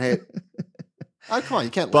trade. Can't hate. Oh, come on,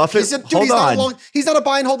 you can't. Buffett, he's not a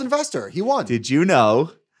buy and hold investor. He won. Did you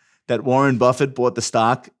know that Warren Buffett bought the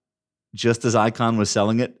stock just as Icahn was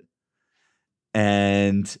selling it?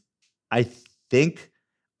 And I think,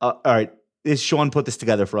 all right, Sean put this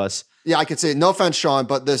together for us. Yeah, I could say, no offense, Sean,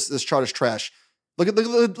 but this chart is trash. Look at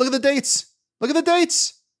the dates. Look at the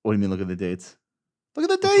dates. What do you mean, look at the dates? Look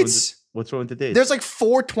at the dates. What's wrong with the dates? There's like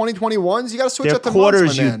 4 2021s. You got to switch up to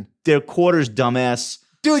months, my man. They're quarters, dumbass.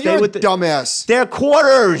 Dude, you're a dumbass. They're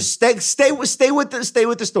quarters. Stay with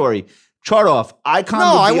the story. Chart off. Icahn.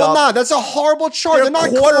 No, I will not. That's a horrible chart. They're not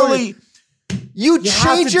quarterly. You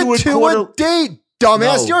change it to a date,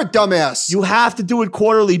 dumbass. No. You're a dumbass. You have to do it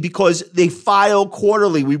quarterly because they file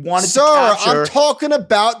quarterly. We wanted to capture. Sir, I'm talking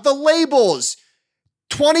about the labels.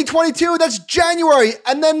 2022, that's January,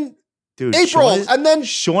 and then April, and then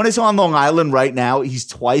Sean is on Long Island right now. He's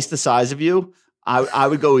twice the size of you. I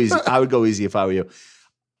would go easy. I would go easy if I were you.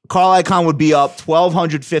 Carl Icahn would be up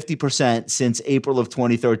 1,250% since April of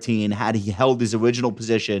 2013 had he held his original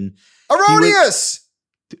position. Erroneous.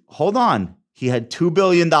 Hold on. he had $2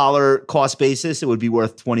 billion cost basis, it would be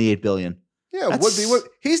worth $28 billion. Yeah, it would be.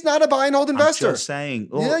 He's not a buy and hold investor. I'm just saying.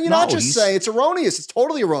 Well, yeah, you're not just saying. It's erroneous. It's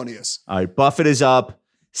totally erroneous. All right, Buffett is up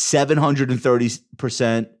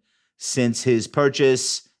 730% since his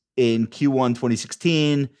purchase in Q1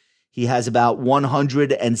 2016. He has about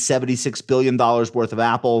 $176 billion worth of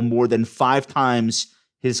Apple, more than 5 times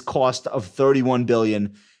his cost of $31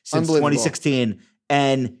 billion since 2016.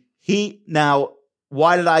 And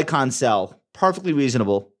why did Icahn sell? Perfectly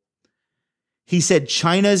reasonable. He said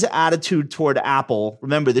China's attitude toward Apple,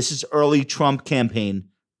 remember, this is early Trump campaign,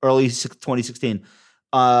 early 2016,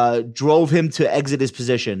 drove him to exit his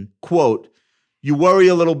position. Quote, "You worry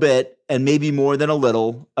a little bit, and maybe more than a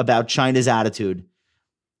little, about China's attitude."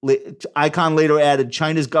 Icahn later added,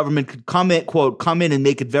 China's government could come in and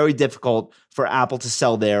make it very difficult for Apple to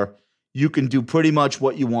sell there. You can do pretty much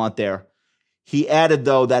what you want there. He added,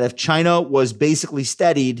 though, that if China was basically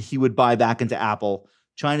steadied, he would buy back into Apple.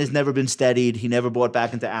 China's never been steadied. He never bought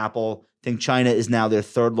back into Apple. I think China is now their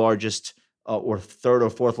third largest or third or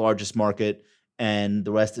fourth largest market, and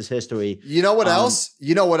the rest is history. You know what else?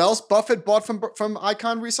 You know what else Buffett bought from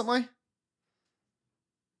Icahn recently?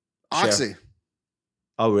 Oxy. Sure.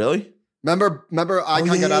 Oh, really? Remember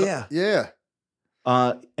Icahn got out? Yeah.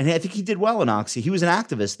 And I think he did well in Oxy. He was an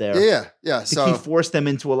activist there. Yeah. I think he forced them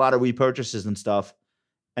into a lot of repurchases and stuff,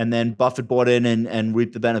 and then Buffett bought in and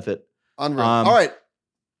reaped the benefit. Unreal. All right.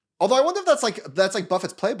 Although I wonder if that's like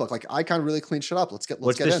Buffett's playbook. Like Icahn really cleaned shit up. Let's get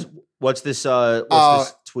in. What's this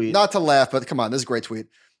tweet? Not to laugh, but come on, this is a great tweet.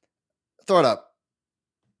 Throw it up.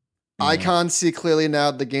 Icahn see clearly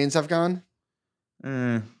now the gains have gone.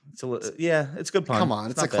 It's a good point. Come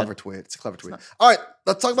on, it's a clever tweet. All right,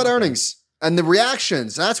 let's talk about earnings and the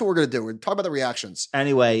reactions. That's what we're gonna do. We're gonna talk about the reactions.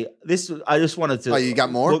 Anyway, I just wanted to. Oh, you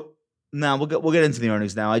got more? We'll get into the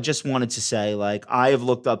earnings now. I just wanted to say, like, I have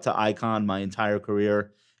looked up to Icahn my entire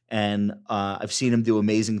career. And I've seen him do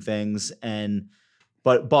amazing things,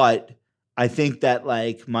 but I think that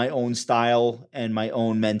like my own style and my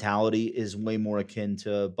own mentality is way more akin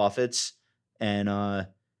to Buffett's, and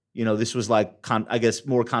this was like I guess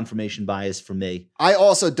more confirmation bias for me. I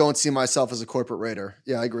also don't see myself as a corporate raider.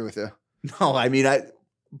 Yeah, I agree with you. No, I mean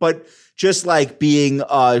but just like being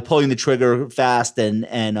pulling the trigger fast and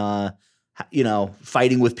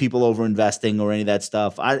fighting with people over investing or any of that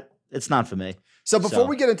stuff, it's not for me. So before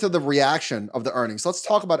we get into the reaction of the earnings, let's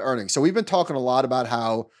talk about earnings. So we've been talking a lot about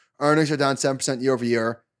how earnings are down 7% year over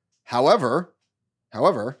year. However,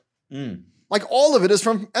 like all of it is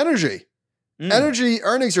from energy. Energy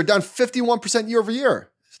earnings are down 51% year over year.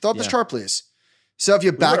 Throw up this chart, please. So if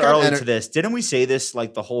you back out early to this, didn't we say this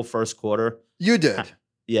like the whole first quarter? You did.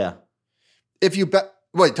 Yeah. If you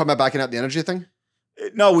talking about backing out the energy thing?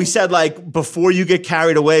 No, we said like before you get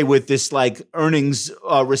carried away with this like earnings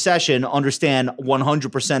recession, understand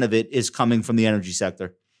 100% of it is coming from the energy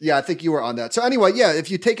sector. Yeah, I think you were on that. So anyway, yeah, if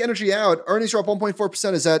you take energy out, earnings are up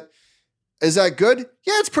 1.4%. Is that good?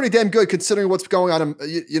 Yeah, it's pretty damn good considering what's going on.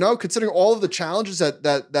 Considering all of the challenges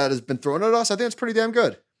that has been thrown at us, I think it's pretty damn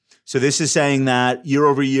good. So this is saying that year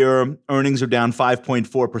over year, earnings are down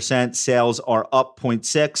 5.4%, sales are up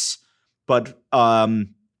 0.6%, but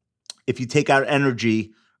if you take out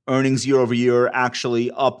energy, earnings year over year are actually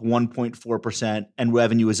up 1.4%, and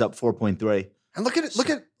revenue is up 4.3%. And look at it. Look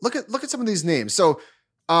at some of these names. So,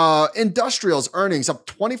 industrials earnings up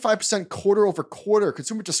 25% quarter over quarter.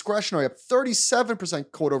 Consumer discretionary up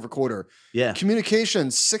 37% quarter over quarter. Yeah.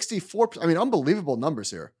 Communications 64%. I mean, unbelievable numbers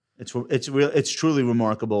here. It's truly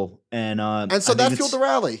remarkable, and so that fueled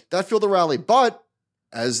the rally. But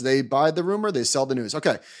as they buy the rumor, they sell the news.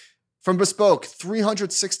 Okay. From Bespoke,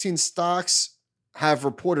 316 stocks have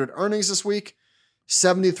reported earnings this week.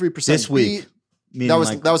 73% this week.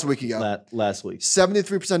 That was a week ago. Last week.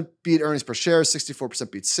 73% beat earnings per share.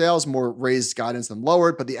 64% beat sales. More raised guidance than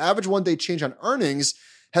lowered. But the average one-day change on earnings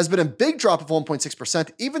has been a big drop of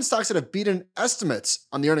 1.6%. Even stocks that have beaten estimates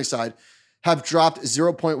on the earnings side have dropped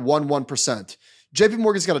 0.11%. JP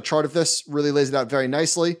Morgan's got a chart of this. Really lays it out very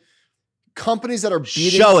nicely. Companies that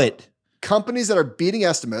are beating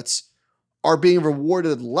estimates are being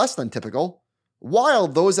rewarded less than typical, while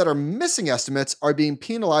those that are missing estimates are being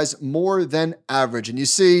penalized more than average. And you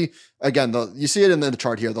see, again, you see it in the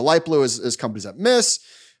chart here. The light blue is companies that miss.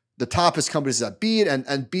 The top is companies that beat,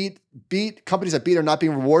 and beat companies that beat are not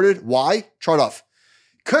being rewarded. Why? Chart off.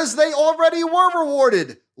 Because they already were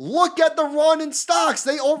rewarded. Look at the run in stocks.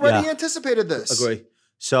 They already anticipated this. Agree.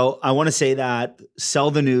 So I want to say that sell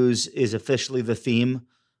the news is officially the theme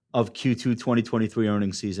of Q2 2023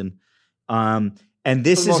 earnings season. And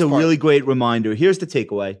this is a really great reminder. Here's the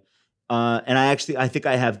takeaway. And I think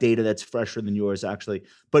I have data that's fresher than yours, actually.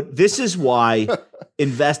 But this is why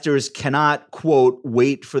investors cannot, quote,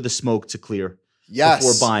 wait for the smoke to clear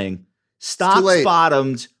before buying. Stocks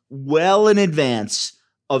bottomed well in advance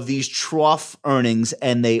of these trough earnings,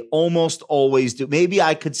 and they almost always do. Maybe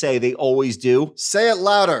I could say they always do. Say it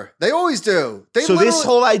louder. They always do. So this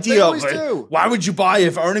whole idea of why would you buy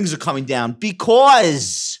if earnings are coming down?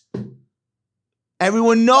 Because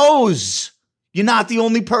everyone knows you're not the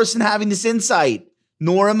only person having this insight,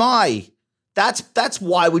 nor am I. That's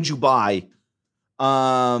why would you buy.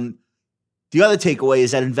 The other takeaway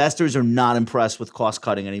is that investors are not impressed with cost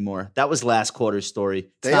cutting anymore. That was last quarter's story.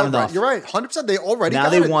 It's not enough. You're right. 100%. They already now got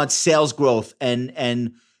they it. want sales growth,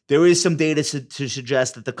 and there is some data to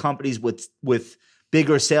suggest that the companies with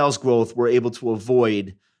bigger sales growth were able to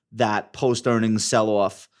avoid that post earnings sell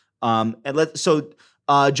off.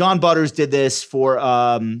 John Butters did this for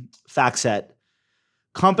FactSet.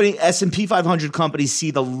 S&P 500 companies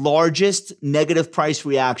see the largest negative price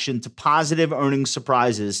reaction to positive earnings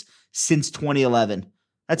surprises since 2011.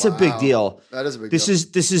 That's a big deal. That is a big deal.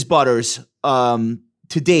 This is Butters. To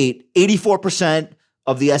date, 84%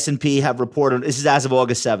 of the S&P have reported. This is as of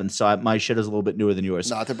August 7th, so my shit is a little bit newer than yours.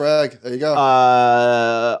 Not to brag. There you go.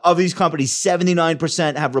 Of these companies,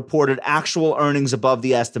 79% have reported actual earnings above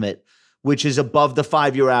the estimate, which is above the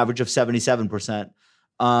 5-year average of 77%.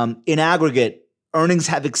 In aggregate, earnings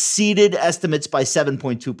have exceeded estimates by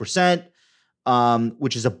 7.2%.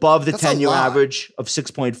 Which is above the 10-year average of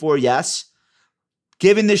 6.4, yes.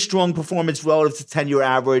 Given this strong performance relative to 10-year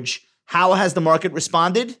average, how has the market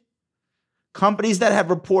responded? Companies that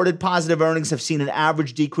have reported positive earnings have seen an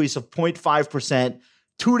average decrease of 0.5%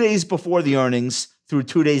 2 days before the earnings through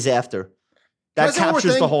 2 days after. That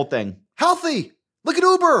captures the whole thing. Healthy. Look at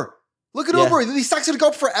Uber. Uber. These stocks are going to go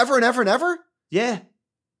up forever and ever and ever? Yeah.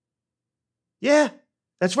 Yeah,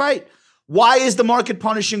 that's right. Why is the market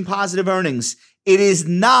punishing positive earnings? It is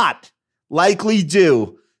not likely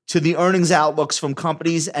due to the earnings outlooks from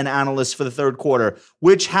companies and analysts for the third quarter,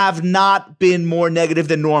 which have not been more negative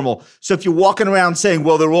than normal. So if you're walking around saying,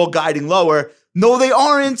 well, they're all guiding lower, no, they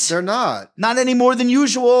aren't. They're not. Not any more than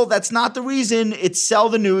usual. That's not the reason. It's sell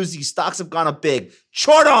the news. These stocks have gone up big.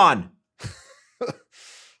 Chart on.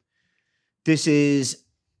 This is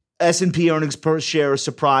S&P earnings per share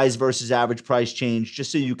surprise versus average price change,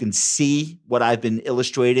 just so you can see what I've been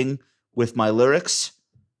illustrating with my lyrics.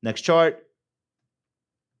 Next chart.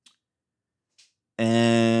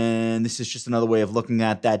 And this is just another way of looking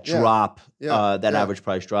at that drop, average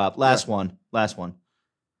price drop. Last one.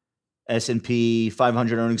 S&P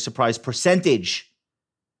 500 earnings surprise percentage.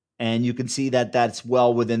 And you can see that that's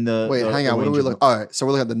well within the... Wait, hang on. What do we look? All right, so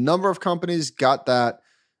we're looking at the number of companies, got that.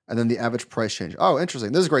 And then the average price change. Oh,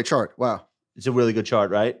 interesting. This is a great chart. Wow. It's a really good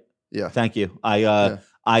chart, right? Yeah. Thank you. I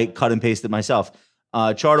cut and pasted myself.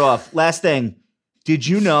 Chart off. Last thing. Did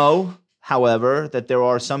you know, however, that there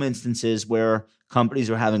are some instances where companies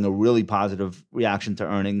are having a really positive reaction to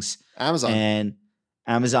earnings? Amazon. And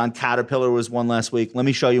Amazon Caterpillar was one last week. Let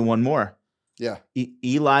me show you one more. Yeah.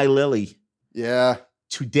 Eli Lilly. Yeah.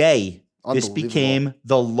 Today, this became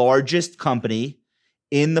the largest company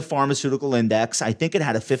in the pharmaceutical index. I think it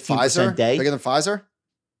had a 15% day. Bigger than Pfizer?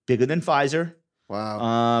 Bigger than Pfizer.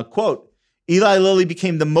 Wow. Quote, Eli Lilly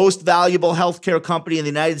became the most valuable healthcare company in the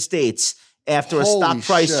United States after a stock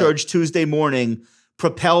price surge Tuesday morning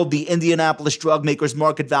propelled the Indianapolis drug maker's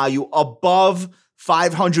market value above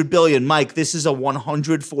 $500 billion. Mike, this is a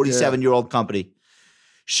 147-year-old company.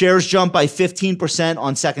 Shares jumped by 15%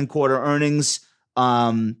 on second quarter earnings.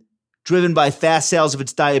 Driven by fast sales of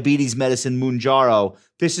its diabetes medicine, Mounjaro.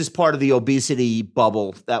 This is part of the obesity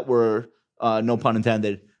bubble that we're, no pun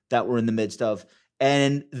intended, that we're in the midst of.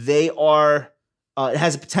 And they are, it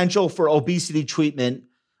has a potential for obesity treatment,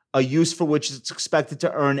 a use for which it's expected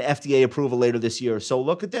to earn FDA approval later this year. So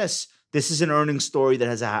look at this. This is an earnings story that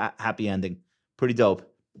has a happy ending. Pretty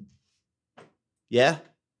dope. Yeah?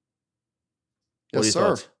 Yes, sir.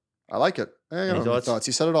 Thoughts? I like it. Any thoughts?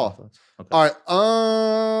 You said it all. Okay.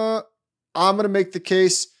 All right. I'm going to make the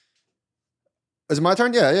case. Is it my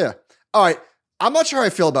turn? Yeah. All right. I'm not sure how I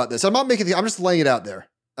feel about this. I'm not making I'm just laying it out there.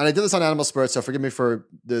 And I did this on Animal Spirits, so forgive me for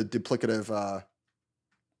the duplicative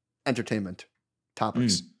entertainment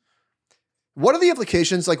topics. What are the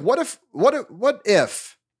implications? Like, what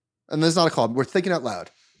if, and there's not a call, we're thinking out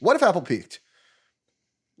loud. What if Apple peaked?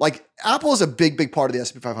 Like, Apple is a big, big part of the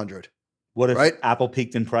S&P 500. What if Apple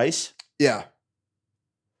peaked in price? Yeah.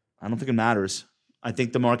 I don't think it matters. I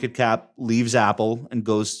think the market cap leaves Apple and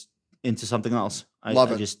goes into something else.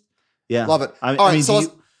 Love it. Love it. I mean,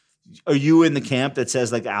 are you in the camp that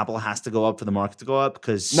says like Apple has to go up for the market to go up?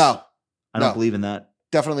 Because no, I don't believe in that.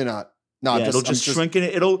 Definitely not. No, Yeah, it'll just shrink in.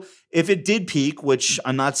 If it did peak, which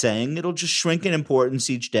I'm not saying, it'll just shrink in importance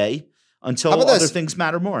each day until other things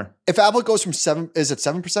matter more. If Apple goes from 7%?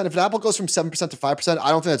 If Apple goes from 7% to 5%,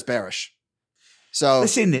 I don't think that's bearish. So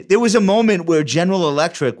listen, there was a moment where General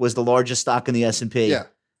Electric was the largest stock in the S&P. Yeah.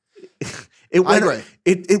 I agree.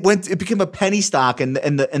 It became a penny stock and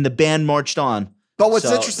the band marched on. But what's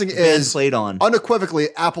interesting is played on. Unequivocally,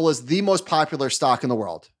 Apple is the most popular stock in the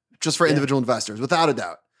world, just for individual investors, without a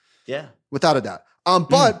doubt. Yeah. Without a doubt.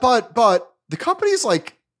 But the company's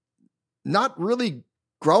like not really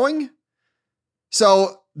growing.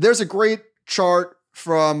 So there's a great chart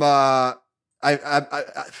from I'm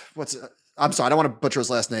sorry, I don't want to butcher his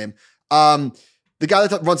last name. The guy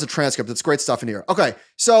that runs the transcript. It's great stuff in here. Okay,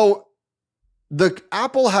 so the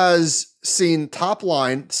Apple has seen top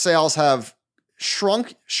line sales have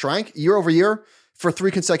shrank year over year for 3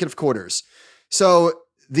 consecutive quarters. So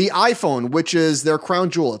the iPhone, which is their crown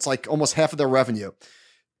jewel, it's like almost half of their revenue.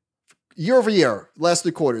 Year over year, last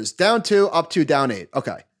 3 quarters, down 2, up 2, down 8.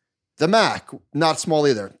 Okay. The Mac, not small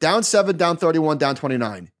either. Down 7, down 31, down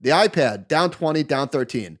 29. The iPad, down 20, down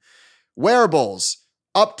 13. Wearables,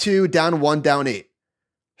 up 2, down 1, down 8.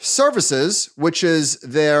 Services, which is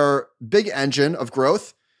their big engine of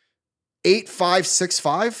growth, 8, 5, 6,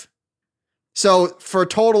 5. So for a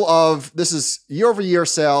total of, this is year over year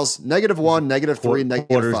sales, -1, -3, -5.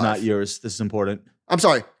 Quarters, not years. This is important. I'm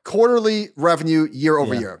sorry, quarterly revenue year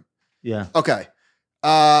over year. Yeah. Okay.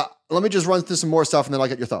 Let me just run through some more stuff and then I'll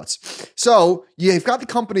get your thoughts. So you've got the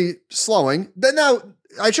company slowing. But now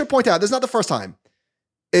I should point out, this is not the first time.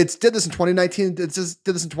 It did this in 2019, it did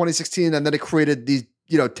this in 2016, and then it created these,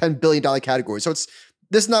 $10 billion categories. So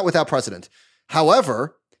this is not without precedent.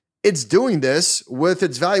 However, it's doing this with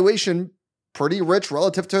its valuation pretty rich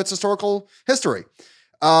relative to its historical history.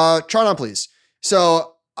 Chart on, please.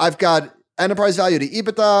 So I've got enterprise value to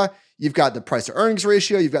EBITDA. You've got the price to earnings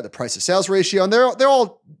ratio. You've got the price to sales ratio, and they're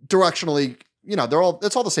all directionally,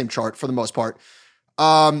 it's all the same chart for the most part.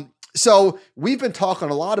 So we've been talking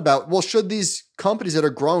a lot about, well, should these companies that are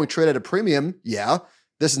growing trade at a premium? Yeah,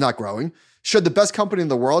 this is not growing. Should the best company in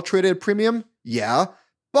the world trade at a premium? Yeah,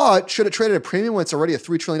 but should it trade at a premium when it's already a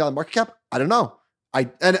 $3 trillion market cap? I don't know. I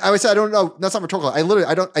would say I don't know. That's not rhetorical. I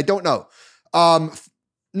don't know.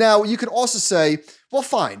 Now you could also say, well,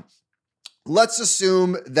 fine. Let's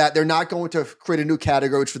assume that they're not going to create a new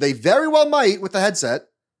category, which they very well might with the headset.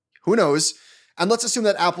 Who knows? And let's assume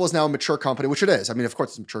that Apple is now a mature company, which it is. I mean, of course,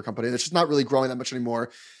 it's a mature company. It's just not really growing that much anymore.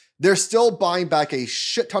 They're still buying back a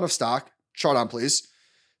shit ton of stock. Chart on, please.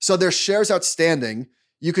 So their shares outstanding,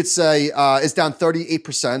 you could say, is down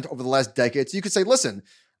 38% over the last decade. So you could say, listen,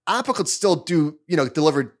 Apple could still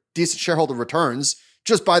deliver decent shareholder returns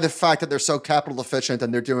just by the fact that they're so capital efficient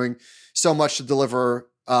and they're doing so much to deliver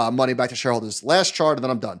money back to shareholders. Last chart, and then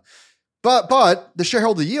I'm done. But the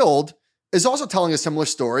shareholder yield is also telling a similar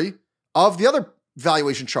story of the other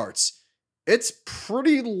valuation charts. It's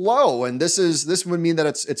pretty low, and this would mean that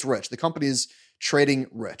it's rich. The company is trading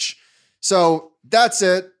rich. So that's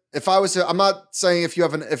it. I'm not saying if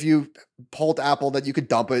you hold Apple that you could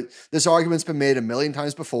dump it. This argument's been made a million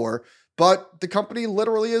times before, but the company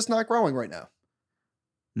literally is not growing right now.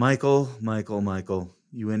 Michael,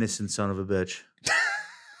 you innocent son of a bitch.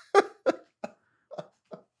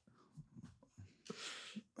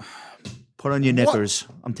 Put on your knickers.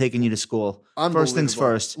 What? I'm taking you to school. First things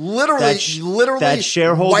first. Literally that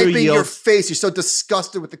shareholder wiping yield, your face. You're so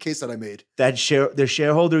disgusted with the case that I made. The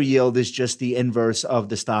shareholder yield is just the inverse of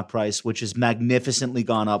the stock price, which has magnificently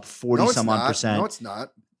gone up 40-some-odd%. No, it's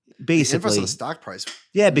not. Basically, the inverse of the stock price.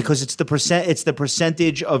 Yeah, because it's the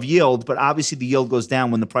percentage of yield, but obviously the yield goes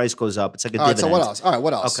down when the price goes up. It's like a dividend. So what else? All right,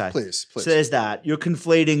 what else? Okay. Please. So there's that. You're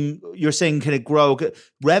conflating, you're saying, can it grow?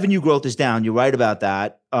 Revenue growth is down. You're right about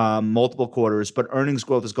that. Multiple quarters, but earnings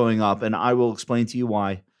growth is going up. And I will explain to you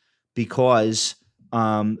why. Because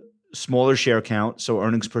smaller share count, so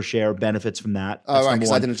earnings per share benefits from that. All right,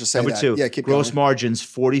 because I didn't just say number that. Two, yeah, keep gross going. margins,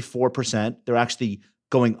 44%. They're actually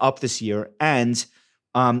going up this year. And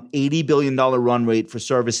 $80 billion run rate for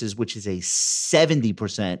services, which is a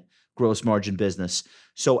 70% gross margin business.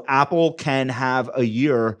 So Apple can have a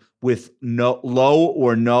year with low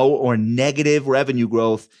or negative revenue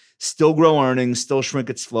growth, still grow earnings, still shrink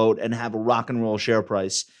its float, and have a rock and roll share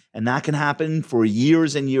price. And that can happen for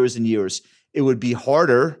years and years and years. It would be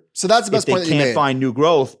harder. So that's the best point that you made. They can't find new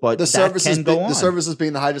growth, but the services can go on. The services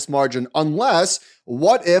being the highest margin, unless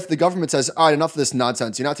what if the government says, all right, enough of this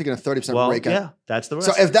nonsense. You're not taking a 30% rate cut. Yeah, that's the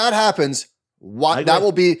risk. So if that happens, that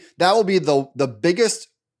will be the biggest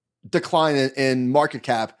decline in market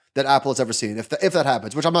cap that Apple has ever seen. If that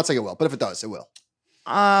happens, which I'm not saying it will, but if it does, it will.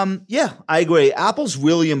 Yeah, I agree. Apple's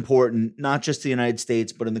really important, not just to the United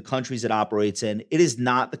States, but in the countries it operates in. It is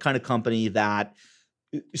not the kind of company that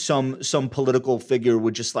some political figure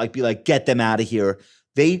would just like be like, get them out of here.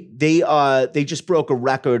 They just broke a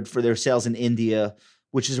record for their sales in India,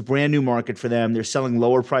 which is a brand new market for them. They're selling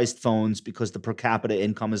lower priced phones because the per capita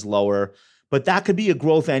income is lower. But that could be a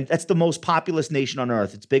growth end. That's the most populous nation on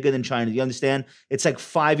earth. It's bigger than China. Do you understand? It's like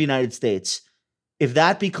 5 United States. If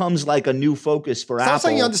that becomes like a new focus for Apple. I'm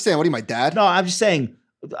saying you understand. What are you, my dad? No, I'm just saying,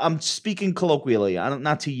 I'm speaking colloquially.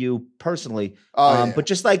 Not to you personally. Yeah. But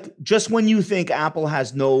just when you think Apple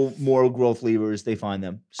has no more growth levers, they find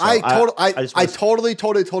them. So I totally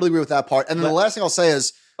agree with that part. And then the last thing I'll say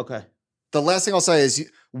is, okay.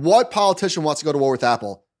 What politician wants to go to war with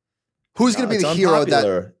Apple? Who's going to be the hero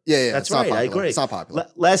that? Yeah, that's right. I agree. It's not popular.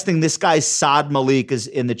 Last thing, this guy Saad Malik is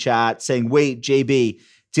in the chat saying, "Wait, JB,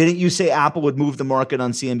 didn't you say Apple would move the market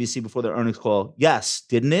on CNBC before their earnings call? Yes,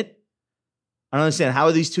 didn't it? I don't understand. How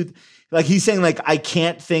are these two? Like he's saying, like I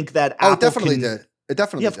can't think that. Apple it definitely did. It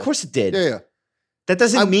definitely. Yeah, did. Of course it did. Yeah. That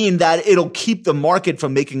doesn't mean that it'll keep the market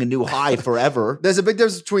from making a new high forever. There's a big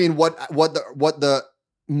difference between what the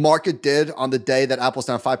market did on the day that Apple's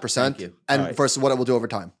down 5% and versus what it will do over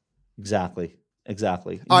time. Exactly.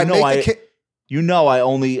 I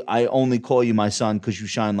only call you my son because you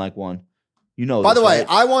shine like one. You know. By the way, right?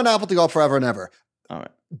 I want Apple to go up forever and ever. All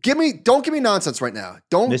right. Don't give me nonsense right now.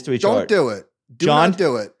 Don't do it. Do not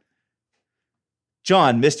do it.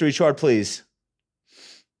 John, mystery chart, please.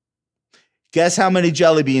 Guess how many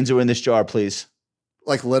jelly beans are in this jar, please.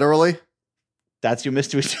 Like literally? That's your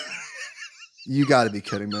mystery chart. You got to be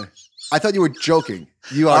kidding me. I thought you were joking.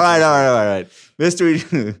 You are. All right. Mystery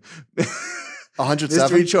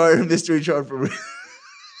 107. Mystery chart for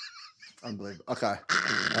unbelievable. Okay. All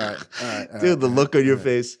right. Dude, the look on your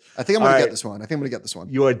face. I think I'm going to get this one.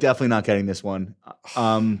 You are definitely not getting this one. Okay.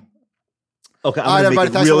 All right,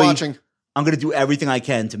 everybody. Thanks for watching. I'm going to do everything I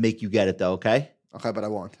can to make you get it, though. Okay. Okay, but I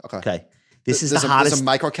won't. Okay. This is the hottest. This is a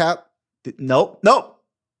micro cap. Nope.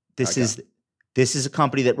 This is a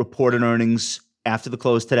company that reported earnings after the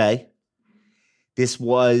close today. This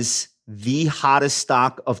was the hottest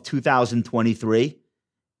stock of 2023,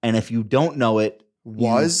 and if you don't know it,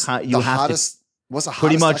 pretty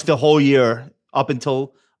much the whole year up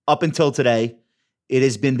until today, it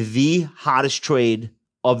has been the hottest trade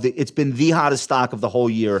it's been the hottest stock of the whole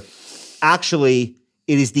year. Actually,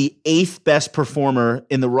 it is the 8th best performer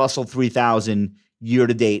in the Russell 3000 year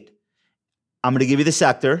to date. I'm going to give you the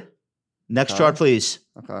sector. Next chart, please.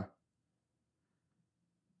 Okay.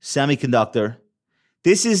 Semiconductor.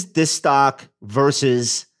 This is this stock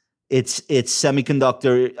versus its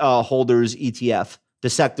semiconductor holders ETF, the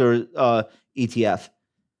sector ETF.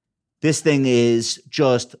 This thing is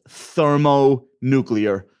just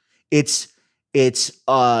thermonuclear. It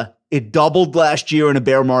doubled last year in a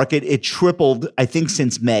bear market. It tripled, I think,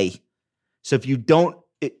 since May. So if you don't,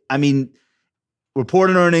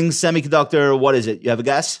 reported earnings, semiconductor, what is it? You have a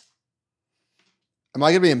guess? Am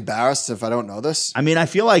I going to be embarrassed if I don't know this? I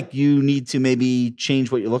feel like you need to maybe change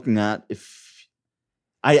what you're looking at. If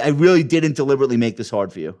I really didn't deliberately make this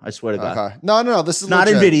hard for you. I swear to God. Okay. No. This is not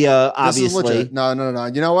legit. NVIDIA, obviously. This is legit. No.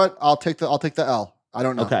 You know what? I'll take the L. I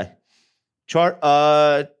don't know. Okay. Chart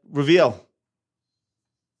reveal.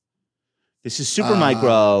 This is super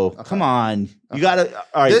micro. Okay. Come on. Okay. You got to.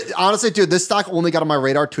 All right. Honestly, dude, this stock only got on my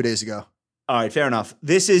radar 2 days ago. All right, fair enough.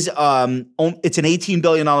 This is it's an $18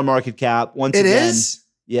 billion market cap. Once again, it is?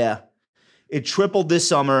 Yeah. It tripled this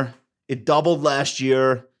summer. It doubled last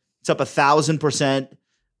year. It's up 1,000%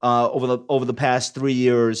 over the past 3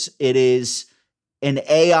 years. It is an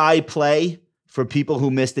AI play for people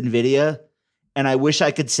who missed NVIDIA. And I wish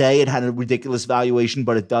I could say it had a ridiculous valuation,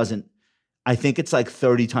 but it doesn't. I think it's like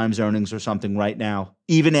 30 times earnings or something right now,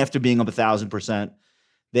 even after being up 1,000%.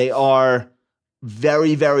 They are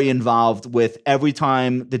very, very involved with every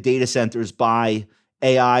time the data centers buy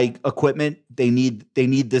AI equipment, they need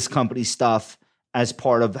this company stuff as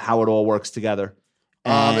part of how it all works together.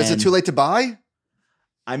 Is it too late to buy?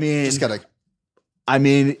 Just kidding.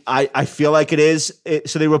 I feel like it is.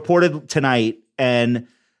 So they reported tonight, and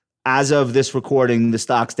as of this recording, the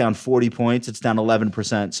stock's down 40 points. It's down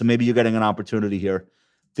 11%. So maybe you're getting an opportunity here.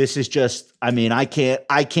 This is just, I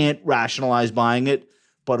can't rationalize buying it.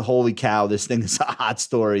 But holy cow, this thing is a hot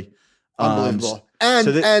story. Unbelievable. And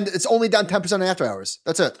it's only down 10% after hours.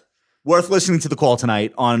 That's it. Worth listening to the call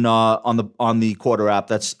tonight on the Quarter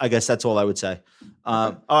app. I guess that's all I would say.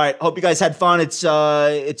 All right. Hope you guys had fun. It's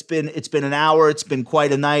been an hour. It's been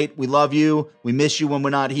quite a night. We love you. We miss you when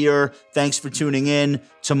we're not here. Thanks for tuning in.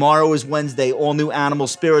 Tomorrow is Wednesday. All new Animal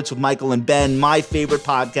Spirits with Michael and Ben, my favorite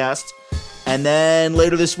podcast. And then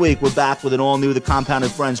later this week, we're back with an all-new The Compound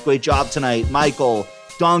and Friends. Great job tonight. Michael,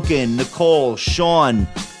 Duncan, Nicole, Sean,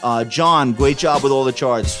 John, great job with all the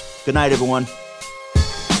charts. Good night, everyone.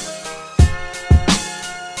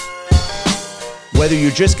 Whether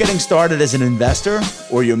you're just getting started as an investor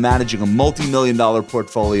or you're managing a multi-million-dollar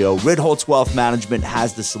portfolio, Ritholtz Wealth Management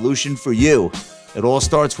has the solution for you. It all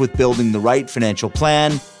starts with building the right financial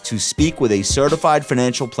plan. To speak with a certified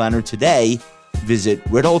financial planner today, visit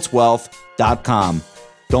ritholtzwealth.com.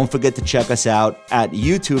 Don't forget to check us out at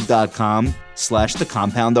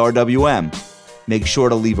youtube.com/thecompoundrwm. Make sure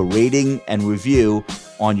to leave a rating and review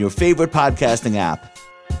on your favorite podcasting app.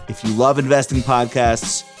 If you love investing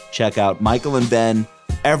podcasts, check out Michael and Ben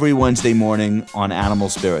every Wednesday morning on Animal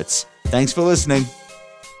Spirits. Thanks for listening.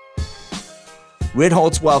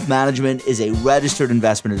 Ritholtz Wealth Management is a registered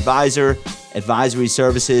investment advisor. Advisory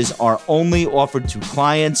services are only offered to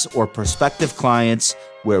clients or prospective clients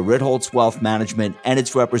where Ritholtz Wealth Management and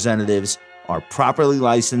its representatives are properly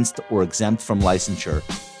licensed or exempt from licensure.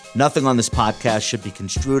 Nothing on this podcast should be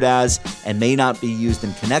construed as and may not be used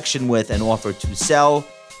in connection with an offer to sell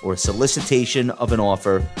or solicitation of an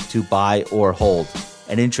offer to buy or hold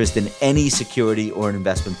an interest in any security or an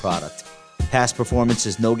investment product. Past performance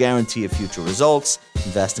is no guarantee of future results.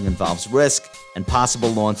 Investing involves risk and possible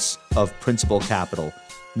loss of principal capital.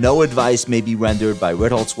 No advice may be rendered by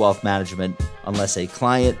Ritholtz Wealth Management unless a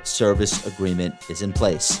client service agreement is in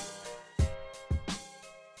place.